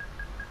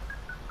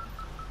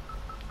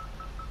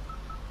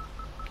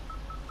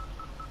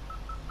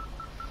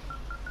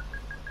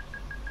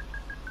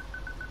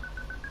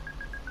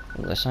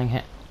 Oh, this thing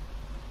hit.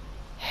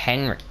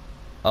 Henry.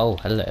 Oh,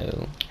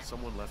 hello.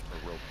 someone left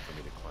a rope for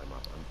me to climb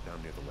up. I'm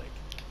down near the lake.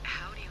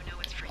 How do you know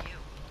it's for you?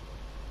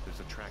 There's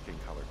a tracking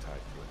collar tied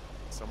to it.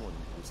 Someone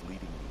was leading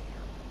me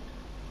here.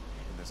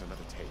 And there's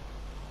another tape.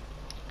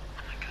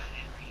 Oh my god,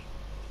 Henry.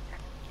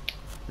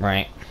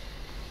 Right.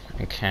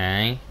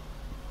 Okay.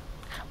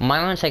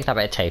 Might want to take that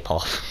bit of tape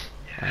off.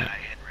 Yeah, Right.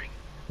 Henry.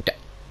 D-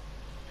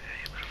 Yeah,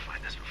 you better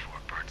find this before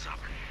it burns up.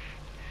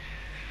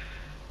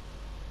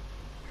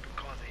 We've been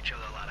causing each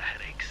other a lot of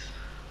headaches.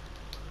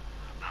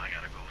 Now I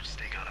gotta go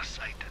stake out a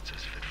site that's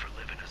as fit for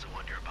living as the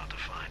one you're about to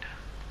find.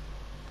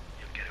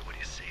 You'll get it when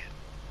you see it.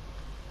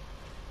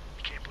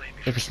 You can't blame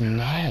me It for was scaring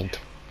Ned.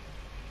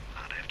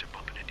 you. Not after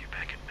bumping into you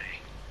back in May.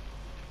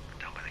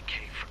 Down by the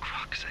cave, for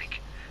croc's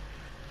sake.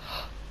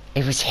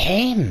 It was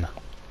him.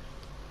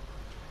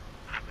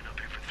 I've been up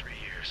here for 3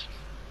 years.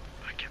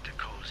 I kept it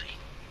cozy.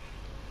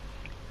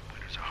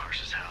 Winters are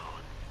harsh as hell,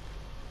 and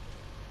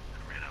I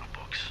ran out of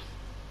books.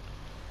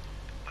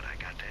 But I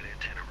got that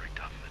antenna rigged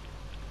up, and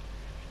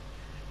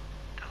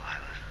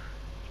Delilah,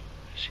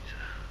 she's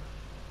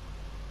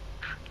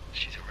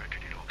a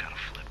record you don't gotta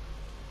flip.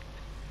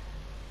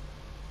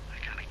 I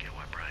kinda get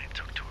why Brian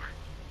took to her.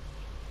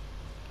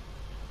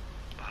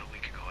 About a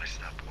week ago, I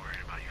stopped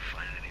worrying about you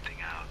finding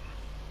anything out.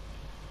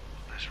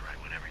 That's right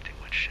when everything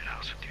went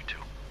shithouse with you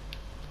two.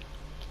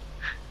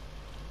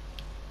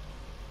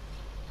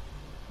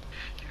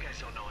 You guys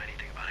don't know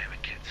anything about having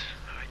kids,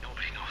 alright?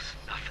 Nobody knows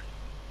nothing.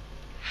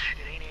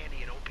 It ain't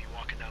Andy and Opie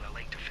walking down the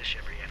lake to fish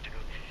every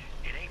afternoon.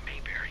 It ain't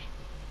Mayberry.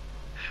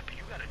 But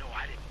you gotta know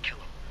I didn't kill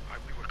him.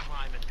 Alright, we were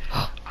climbing.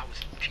 I was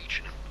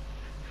teaching him.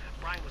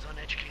 Brian was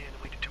uneducated in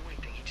the way to do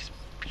anything. He just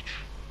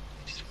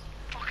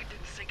fucking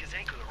didn't sink his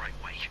anchor the right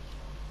way. You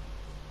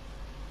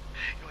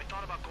know, I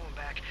thought about going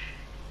back,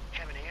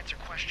 having to answer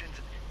questions,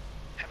 and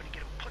having to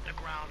get him put in the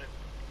ground, and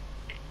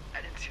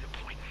I didn't see the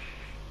point.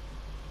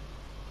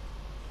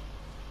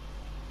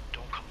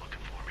 Don't come looking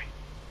for me.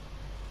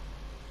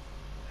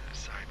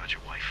 Sorry about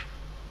your wife.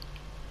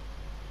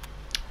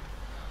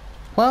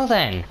 Well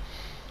then.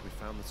 We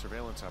found the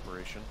surveillance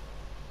operation.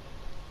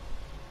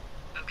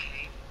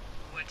 Okay,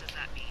 what does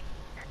that mean?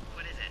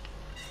 What is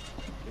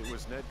it? It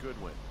was Ned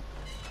Goodwin.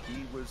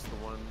 He was the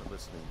one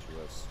listening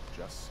to us.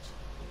 Just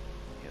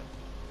him.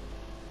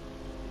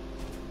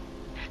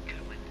 Ned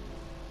Goodwin.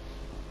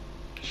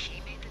 He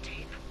made the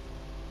tape?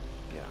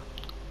 Yeah.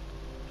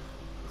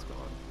 He's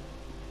gone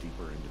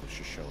deeper into the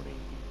Shoshone.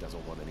 He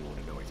doesn't want anyone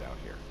to know he's out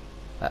here.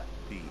 The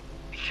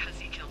Because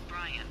he killed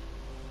Brian.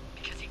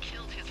 Because he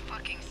killed his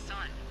fucking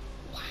son.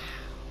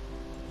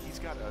 He's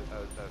got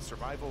a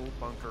survival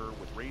bunker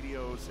with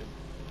radios and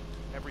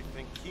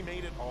everything. He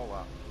made it all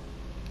up.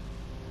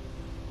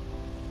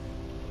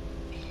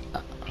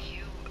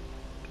 You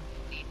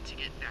need to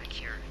get back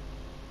here.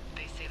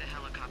 They say the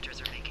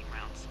helicopters are making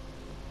rounds.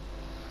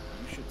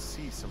 You should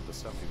see some of the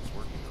stuff he was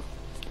working on.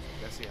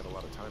 Guess he had a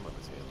lot of time on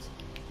his hands.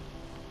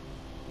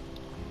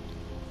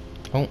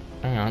 Oh,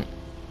 hang on.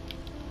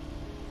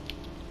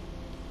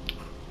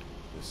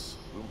 This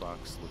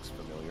boombox looks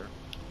familiar.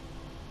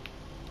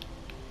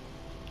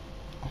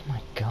 Oh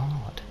my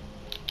god.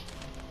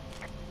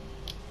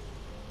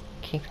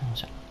 Keep on.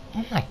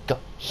 Oh my god.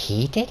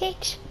 He did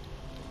it?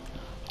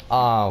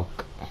 Oh.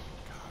 God,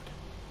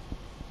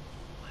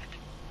 What?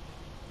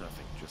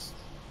 nothing. Just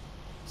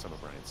some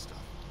of Brian's stuff.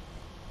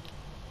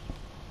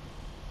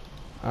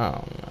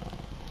 Oh no.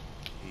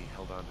 He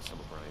held on to some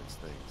of Brian's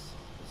things.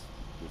 His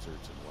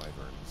wizards and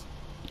wyverns.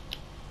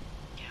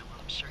 Yeah, well,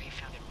 I'm sure he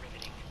found it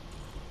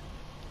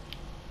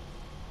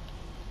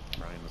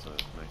was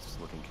a nice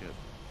looking kid.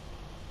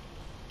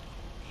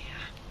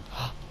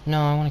 Yeah.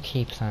 No, I want to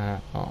keep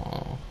that.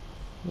 Oh,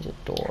 he's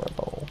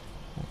adorable.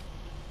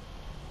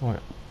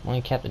 What?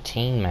 Only kept the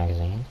teen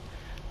magazine.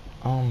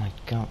 Oh my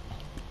god.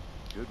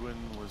 Goodwin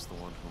was the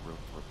one who wrote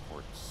the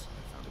reports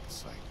I found at the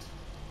site.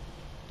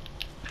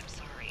 I'm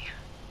sorry.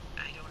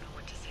 I don't know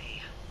what to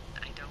say.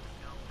 I don't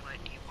know what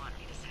you want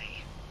me to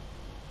say.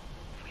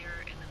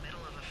 We're in the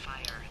middle of a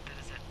fire that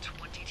is at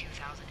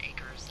 22,000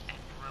 acres and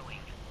growing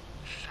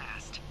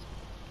fast.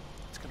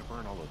 It's gonna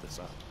burn all of this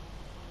up.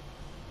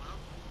 Well,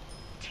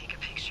 take a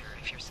picture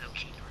if you're so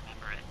keen to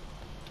remember it.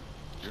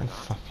 You're I'm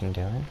not. fucking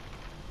doing.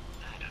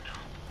 I don't know.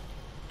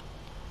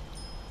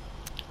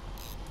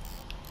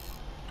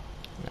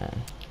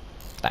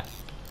 That.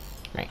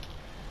 Right.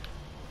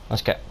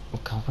 Let's go. Oh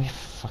god, we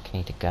fucking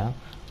need to go.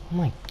 Oh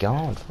my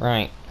god.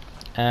 Right.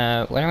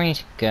 Where do we need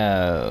to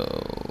go?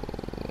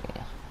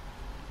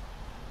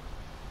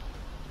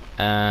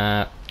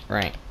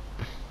 Right.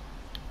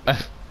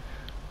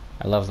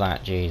 I love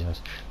that,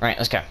 Jesus. Right,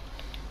 let's go.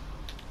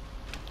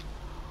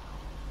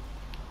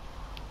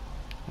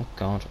 Oh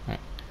god, right.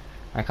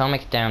 I can't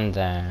make it down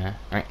there.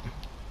 Right.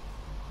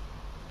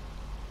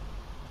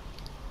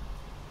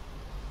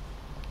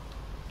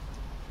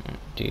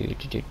 Do do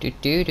do do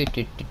do do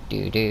do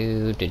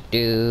do do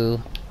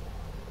do.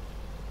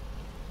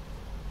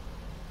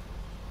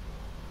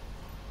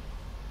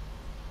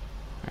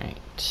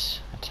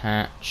 Right.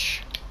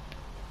 Attach.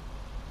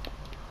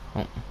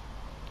 Oh.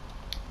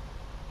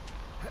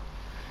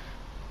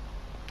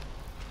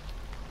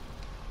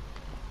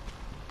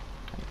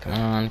 Come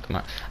on, come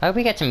on. I hope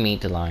we get to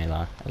meet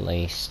Delilah, at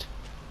least.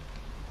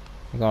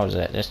 What was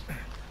it? Just,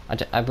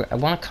 I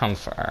want to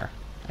comfort her.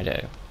 I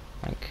do.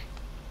 Like,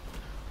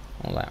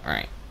 all that,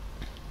 right.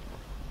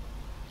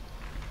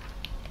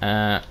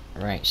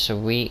 Right, so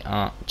we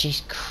are...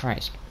 Jesus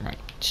Christ. Right.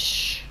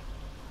 Shh.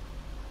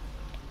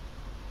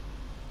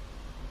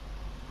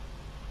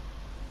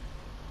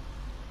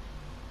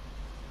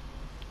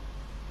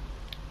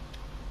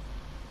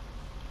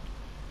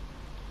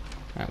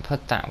 Right,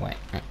 put that way.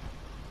 Right.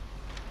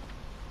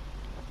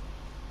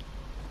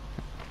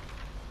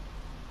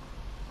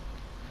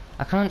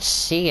 I can't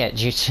see it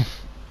due to...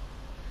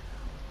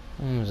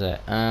 What was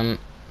it?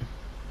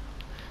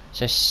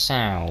 So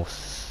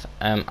south.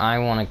 I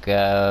want to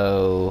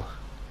go...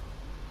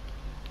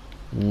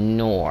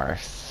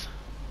 north.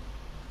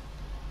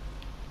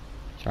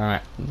 So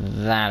right,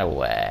 that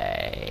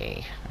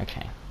way.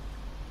 Okay.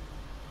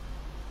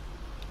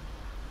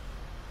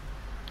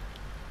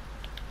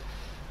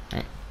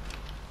 Right.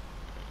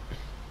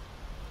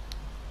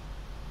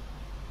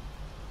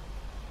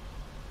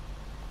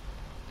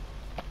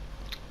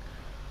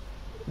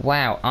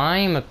 Wow,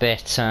 I'm a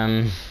bit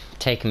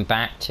taken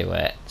back to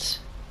it.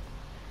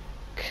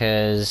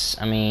 'Cause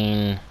I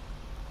mean,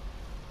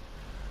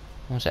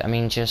 what was it? I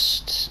mean,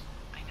 just.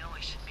 I know I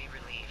should be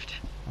relieved.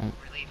 Oh.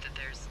 Relieved that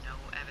there's no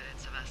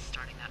evidence of us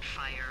starting that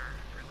fire.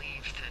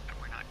 Relieved that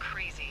we're not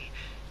crazy.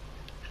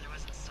 And there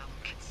wasn't some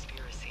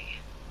conspiracy.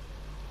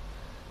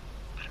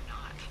 But I'm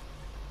not.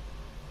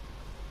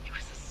 He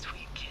was a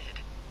sweet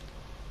kid.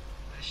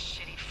 With a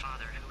shitty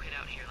father who hid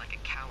out here like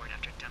a coward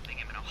after dumping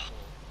him in a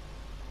hole.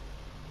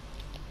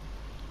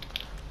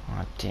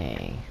 Oh,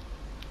 dang.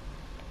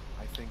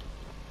 I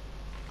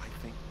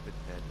think that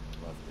Ned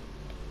loved him.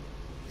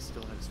 He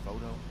still had his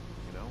photo,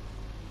 you know?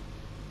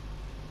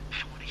 I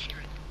don't want to hear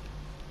it.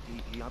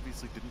 He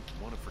obviously didn't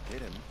want to forget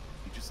him.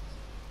 He just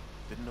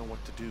didn't know what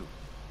to do.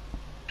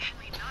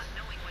 Henry, not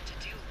knowing what to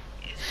do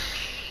is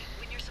okay.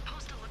 When you're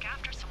supposed to look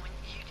after someone,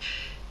 you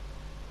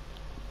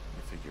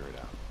Figure it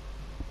out.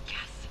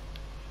 Yes.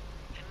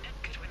 And Ned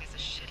Goodwin is a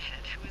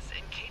shithead who is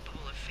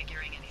incapable of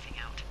figuring anything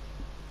out.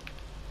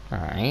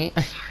 Alright.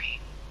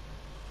 Sorry.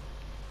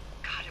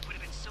 God, it would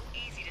have been so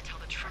easy to tell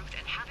the truth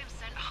and have him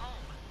sent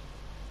home.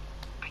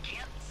 I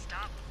can't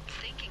stop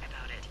thinking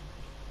about it.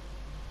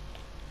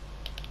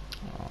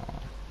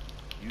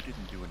 You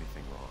didn't do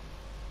anything wrong.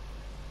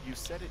 You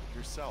said it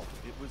yourself.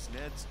 It was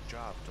Ned's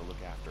job to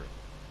look after him.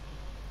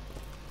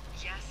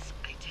 Yes,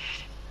 I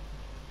did.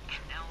 And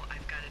now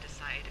I've got to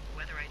decide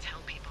whether I tell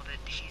people that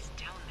he's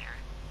down there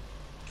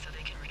so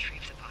they can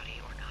retrieve the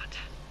body or not.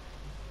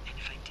 And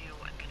if I do,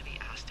 I'm going to be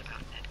asked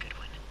about Ned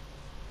Goodwin.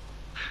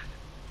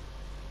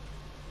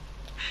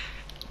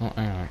 Oh,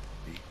 alright.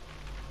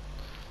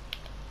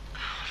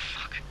 Oh,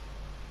 fuck.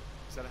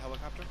 Is that a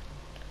helicopter?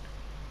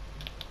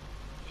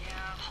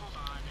 Yeah, hold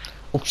on.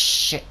 Oh,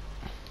 shit.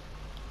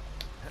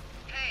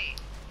 Hey.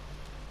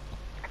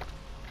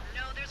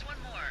 No, there's one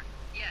more.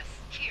 Yes,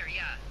 here,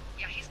 yeah.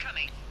 Yeah, he's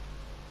coming.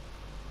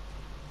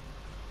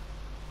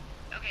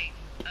 Okay,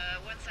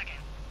 1 second.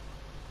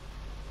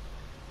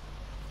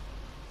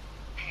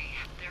 Hey,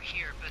 they're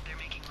here, but they're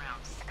making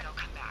rounds. They'll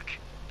come back.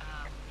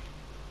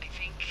 I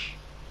think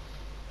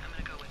I'm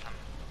gonna go with them.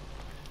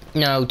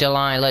 No,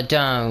 Delilah,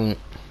 don't.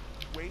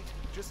 Wait,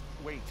 just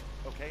wait,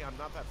 okay? I'm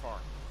not that far.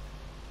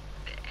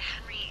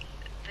 Henry,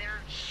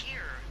 they're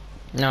here.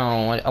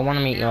 No, I want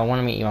to meet you, I want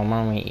to meet you, I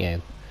want to meet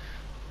you.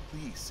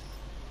 Please.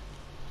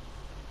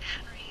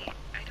 Henry,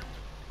 I don't...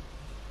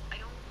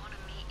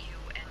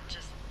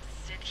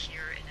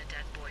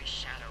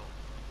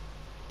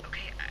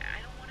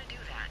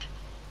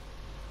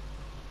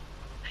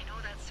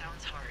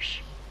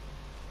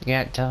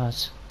 Yeah, it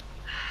does.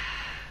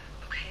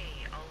 Okay,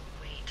 I'll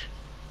wait.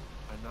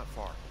 I'm not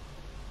far.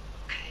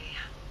 Okay.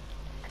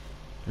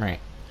 Right.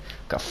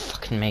 Gotta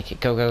fucking make it.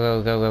 Go, go,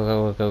 go, go,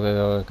 go, go,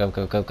 go, go,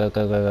 go, go, go,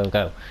 go, go, go,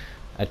 go.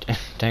 I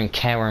don't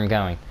care where I'm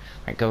going.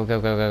 Right, go, go,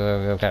 go, go,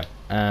 go, go, go.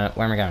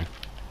 Where am I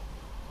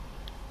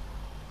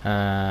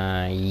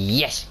going?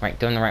 Yes! Right,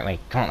 going the right way.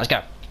 Come on, let's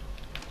go.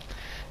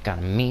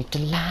 Gotta meet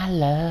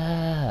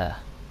Delilah.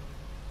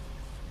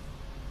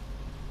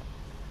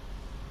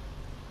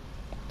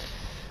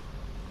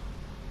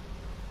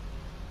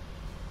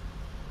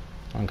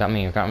 Oh, got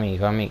me, gotta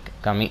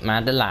meet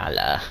my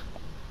Delilah.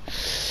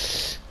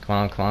 Come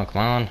on, come on,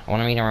 come on. I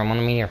wanna meet her, I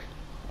wanna meet her.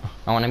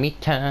 I wanna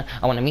meet her,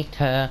 I wanna meet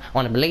her, I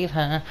wanna believe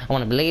her, I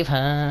wanna believe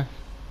her.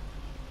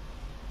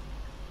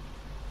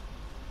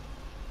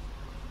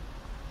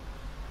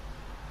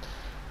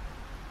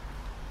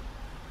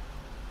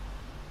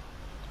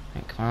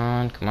 Right, come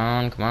on, come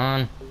on, come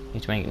on.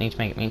 Need to make it, need to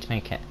make it, need to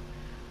make it.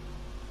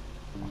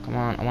 Oh, come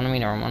on, I wanna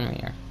meet her, I wanna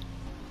meet her.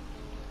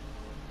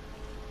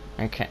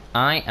 Okay,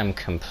 I am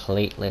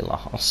completely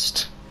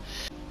lost.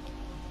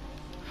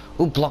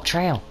 Ooh, block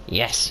trail.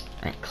 Yes.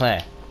 Right,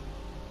 clear.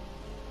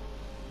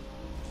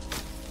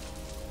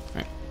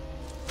 Right.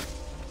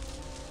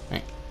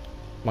 Right.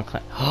 One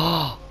clear.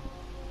 Oh.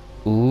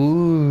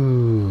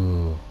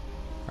 Ooh.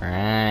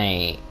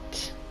 Right.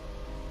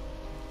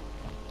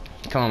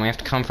 Come on, we have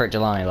to comfort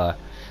Delilah.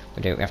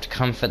 We do. We have to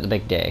comfort the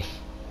big day.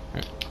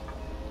 Right.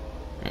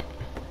 Right.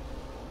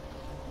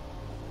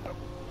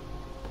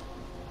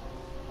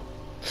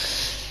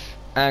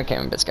 Okay,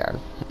 I'm a bit scared.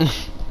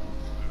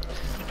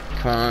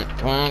 Come on,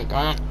 come on, come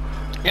on.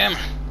 Come on.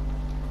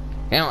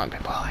 Come on,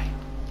 big boy.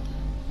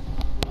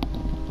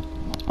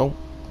 Oh.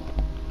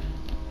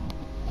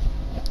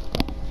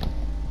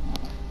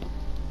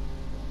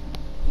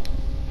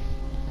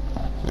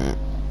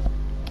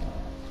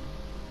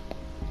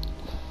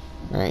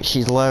 Alright,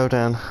 she's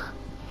loading.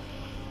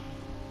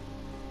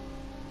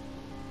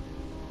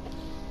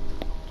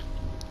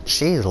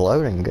 She's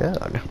loading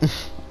good.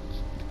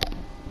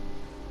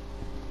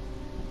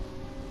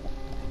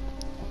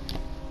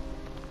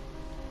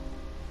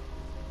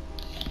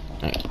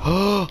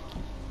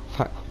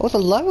 Oh, the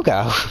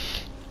logo!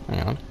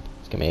 Hang on,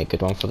 it's gonna be a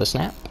good one for the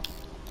snap.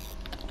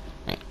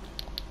 Right.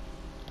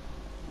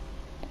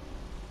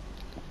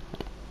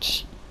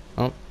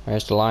 Oh,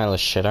 there's Delilah's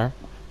shitter.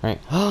 Right.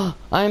 Oh,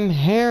 I'm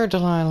here,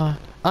 Delilah.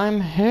 I'm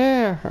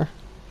here.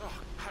 Oh,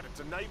 God, it's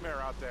a nightmare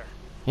out there.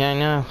 Yeah, I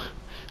know.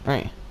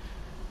 Right.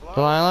 Hello?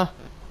 Delilah,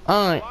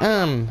 I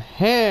am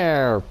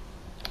here.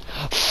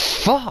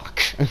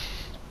 Fuck!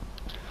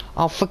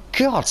 Oh, for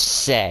God's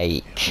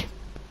sake!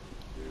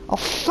 Oh,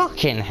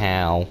 fucking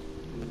hell!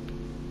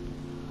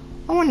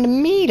 I wanted to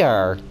meet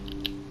her!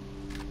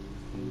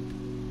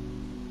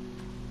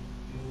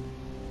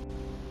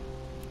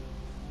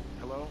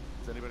 Hello?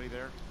 Is anybody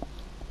there?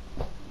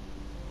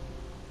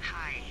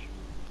 Hi.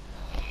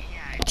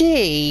 Yeah,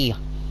 D!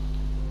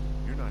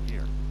 You're not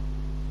here.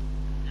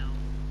 no.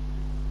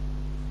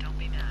 Don't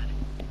be mad.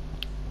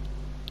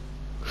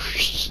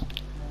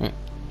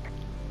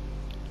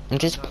 I'm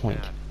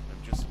disappointed. Not mad.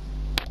 I'm just...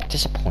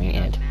 Disappointed.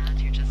 You're not mad,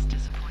 you're just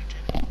disappointed.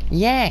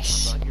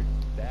 Yes! I'm not your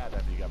dad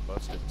after you got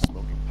busted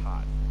smoking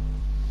pot.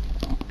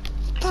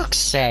 Fuck's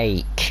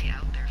sake! Be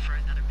out there for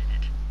another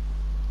minute.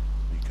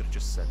 You could have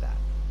just said that.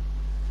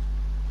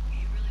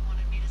 You really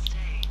wanted me to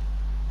stay.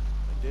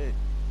 I did.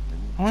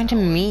 I wanted to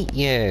meet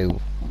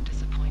you.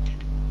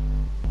 Disappointed.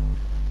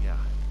 Yeah.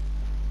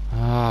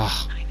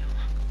 Ah. I know.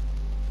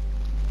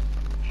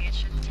 Hey, it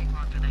shouldn't take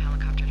long for the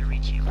helicopter to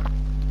reach you.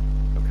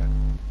 Okay.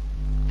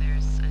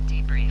 There's a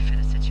debrief in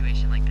a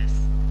situation like this.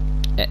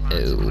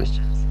 Lots of Uh-oh.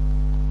 questions.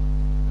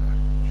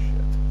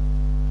 Shit.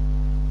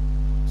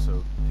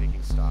 So,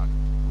 taking stock,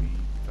 we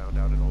found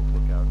out an old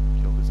lookout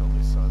killed his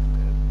only son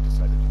and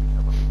decided to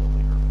become a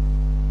lonely hermit.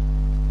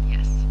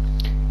 Yes.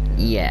 And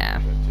Yeah.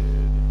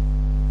 invented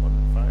one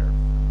fire.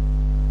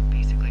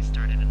 Basically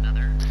started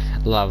another.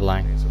 Lovely.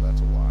 Okay, so that's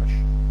a wash.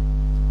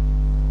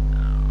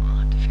 I'll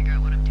have to figure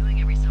out what I'm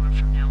doing every summer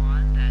from now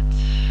on that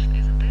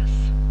isn't this.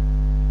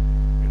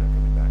 You're not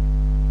coming back.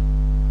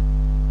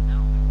 No.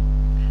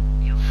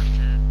 And you'll have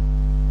to...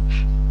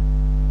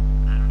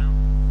 I don't know.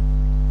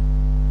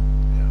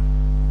 Yeah,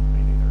 me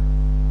neither.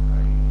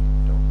 I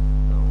don't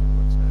know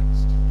what's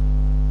next.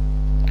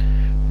 Tell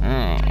you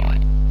Oh.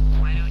 what,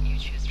 why don't you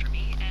choose for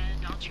me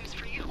and I'll choose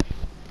for you?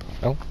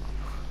 Oh.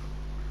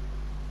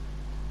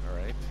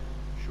 Alright,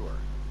 sure.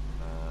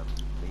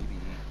 Maybe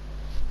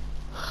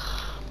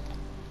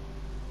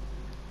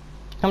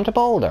Come to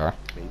Boulder.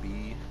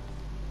 you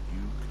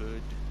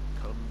could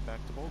come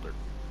back to Boulder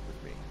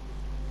with me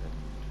and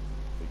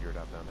figure it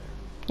out down there.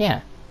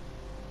 Yeah.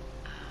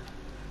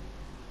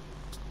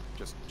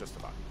 Just a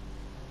thought.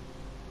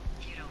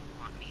 You don't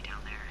want me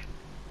down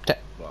there.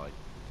 Well, I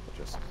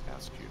just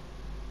asked you.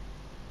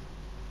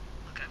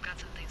 Look, I've got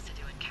some things to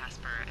do in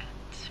Casper, and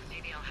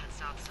maybe I'll head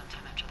south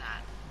sometime after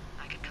that.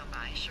 I could come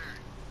by, sure.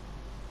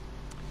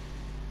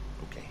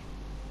 Okay.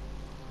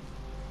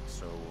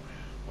 So,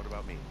 what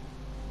about me?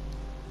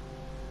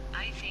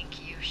 I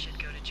think you should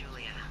go to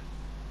Julia,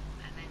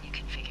 and then you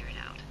can figure it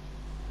out.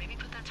 Maybe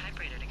put that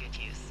typewriter to good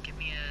use. Give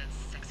me a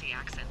sexy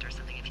accent or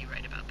something if you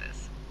write about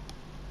this.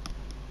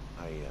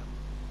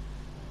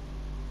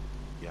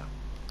 Yeah.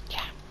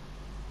 Yeah.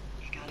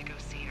 You gotta go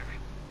see her.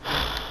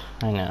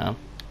 I know.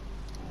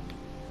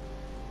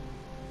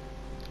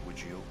 Would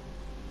you?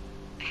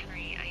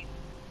 Henry,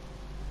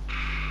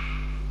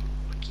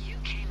 Look, you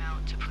came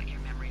out to put your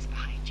memories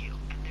behind you,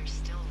 and they're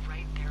still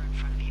right there in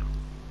front of you.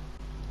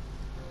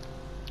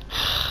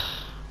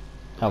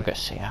 I'll go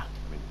see her.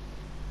 I mean,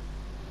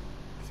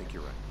 I think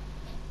you're right.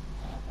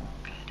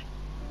 Good.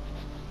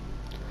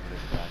 But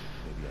if that,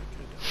 maybe I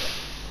could.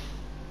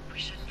 We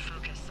shouldn't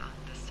focus on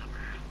this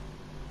summer.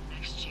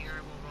 Next year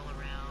will roll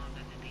around,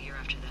 and then the year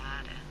after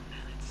that,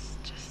 and it's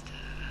just,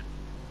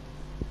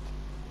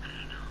 I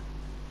don't know.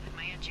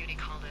 My Aunt Judy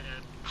called it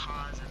a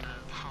pause in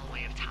the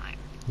hallway of time.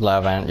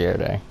 Love Aunt Judy.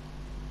 Did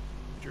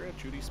your Aunt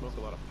Judy smoke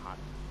a lot of pot?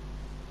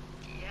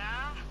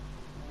 Yeah?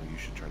 Well, you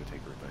should try to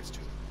take her advice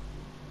too.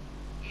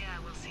 Yeah,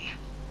 we'll see.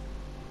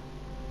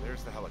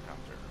 There's the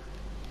helicopter.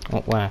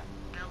 Oh, where?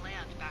 They'll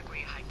land back where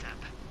you hiked up.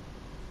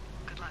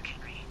 Good luck,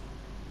 Henry.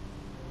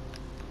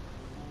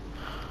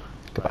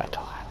 Goodbye,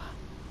 Delilah.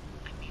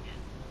 I mean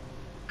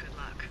it. Good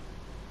luck.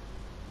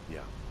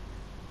 Yeah.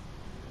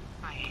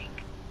 Bye,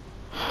 Hank.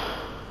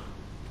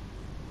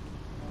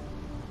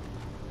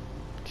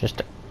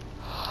 Just...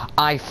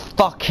 I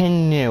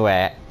fucking knew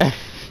it!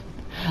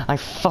 I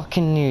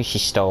fucking knew she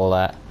stole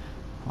it.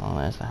 Oh,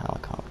 there's the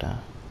helicopter.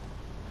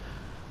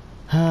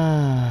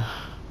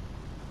 Oh,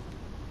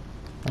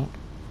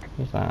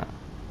 who's that?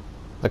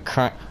 The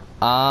current...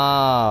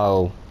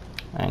 Oh!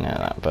 I know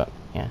that, but,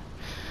 yeah.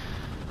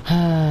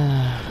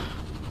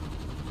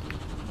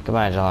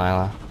 Goodbye,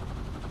 Delilah.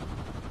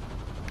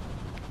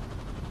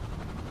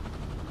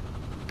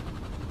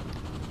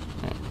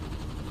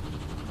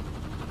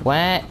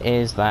 Where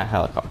is that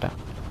helicopter?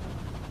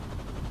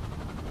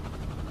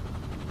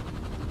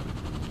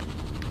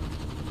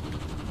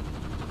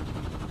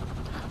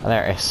 Oh,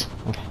 there it is.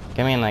 Okay,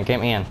 get me in there, get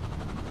me in.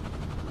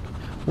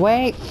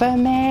 Wait for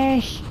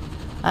me!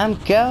 I'm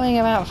going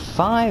about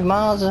 5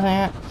 miles an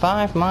hour,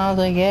 5 miles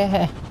a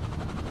year.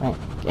 Right,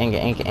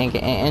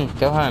 get in,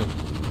 go home.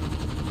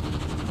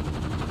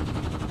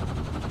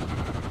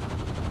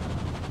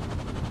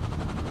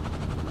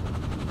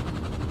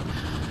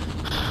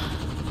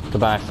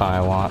 Goodbye,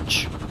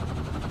 Firewatch.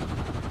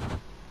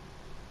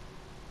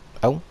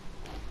 Oh,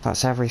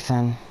 that's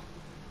everything.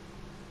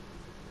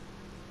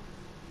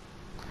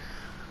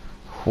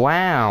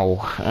 Wow.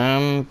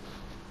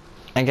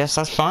 I guess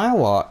that's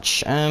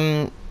Firewatch.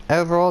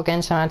 Overall,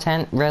 again, 10 out of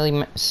 10.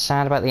 Really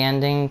sad about the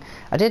ending.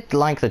 I did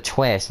like the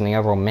twist and the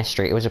overall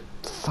mystery. It was a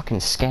fucking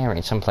scary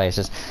in some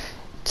places.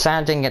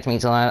 Sad didn't get to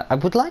meet Delilah. I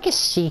would like a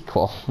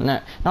sequel. No,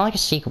 not like a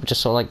sequel, but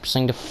just sort of like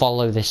something to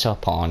follow this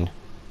up on.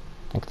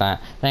 Like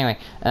that. But anyway,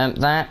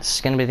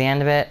 that's going to be the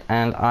end of it,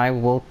 and I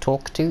will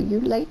talk to you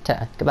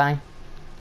later. Goodbye.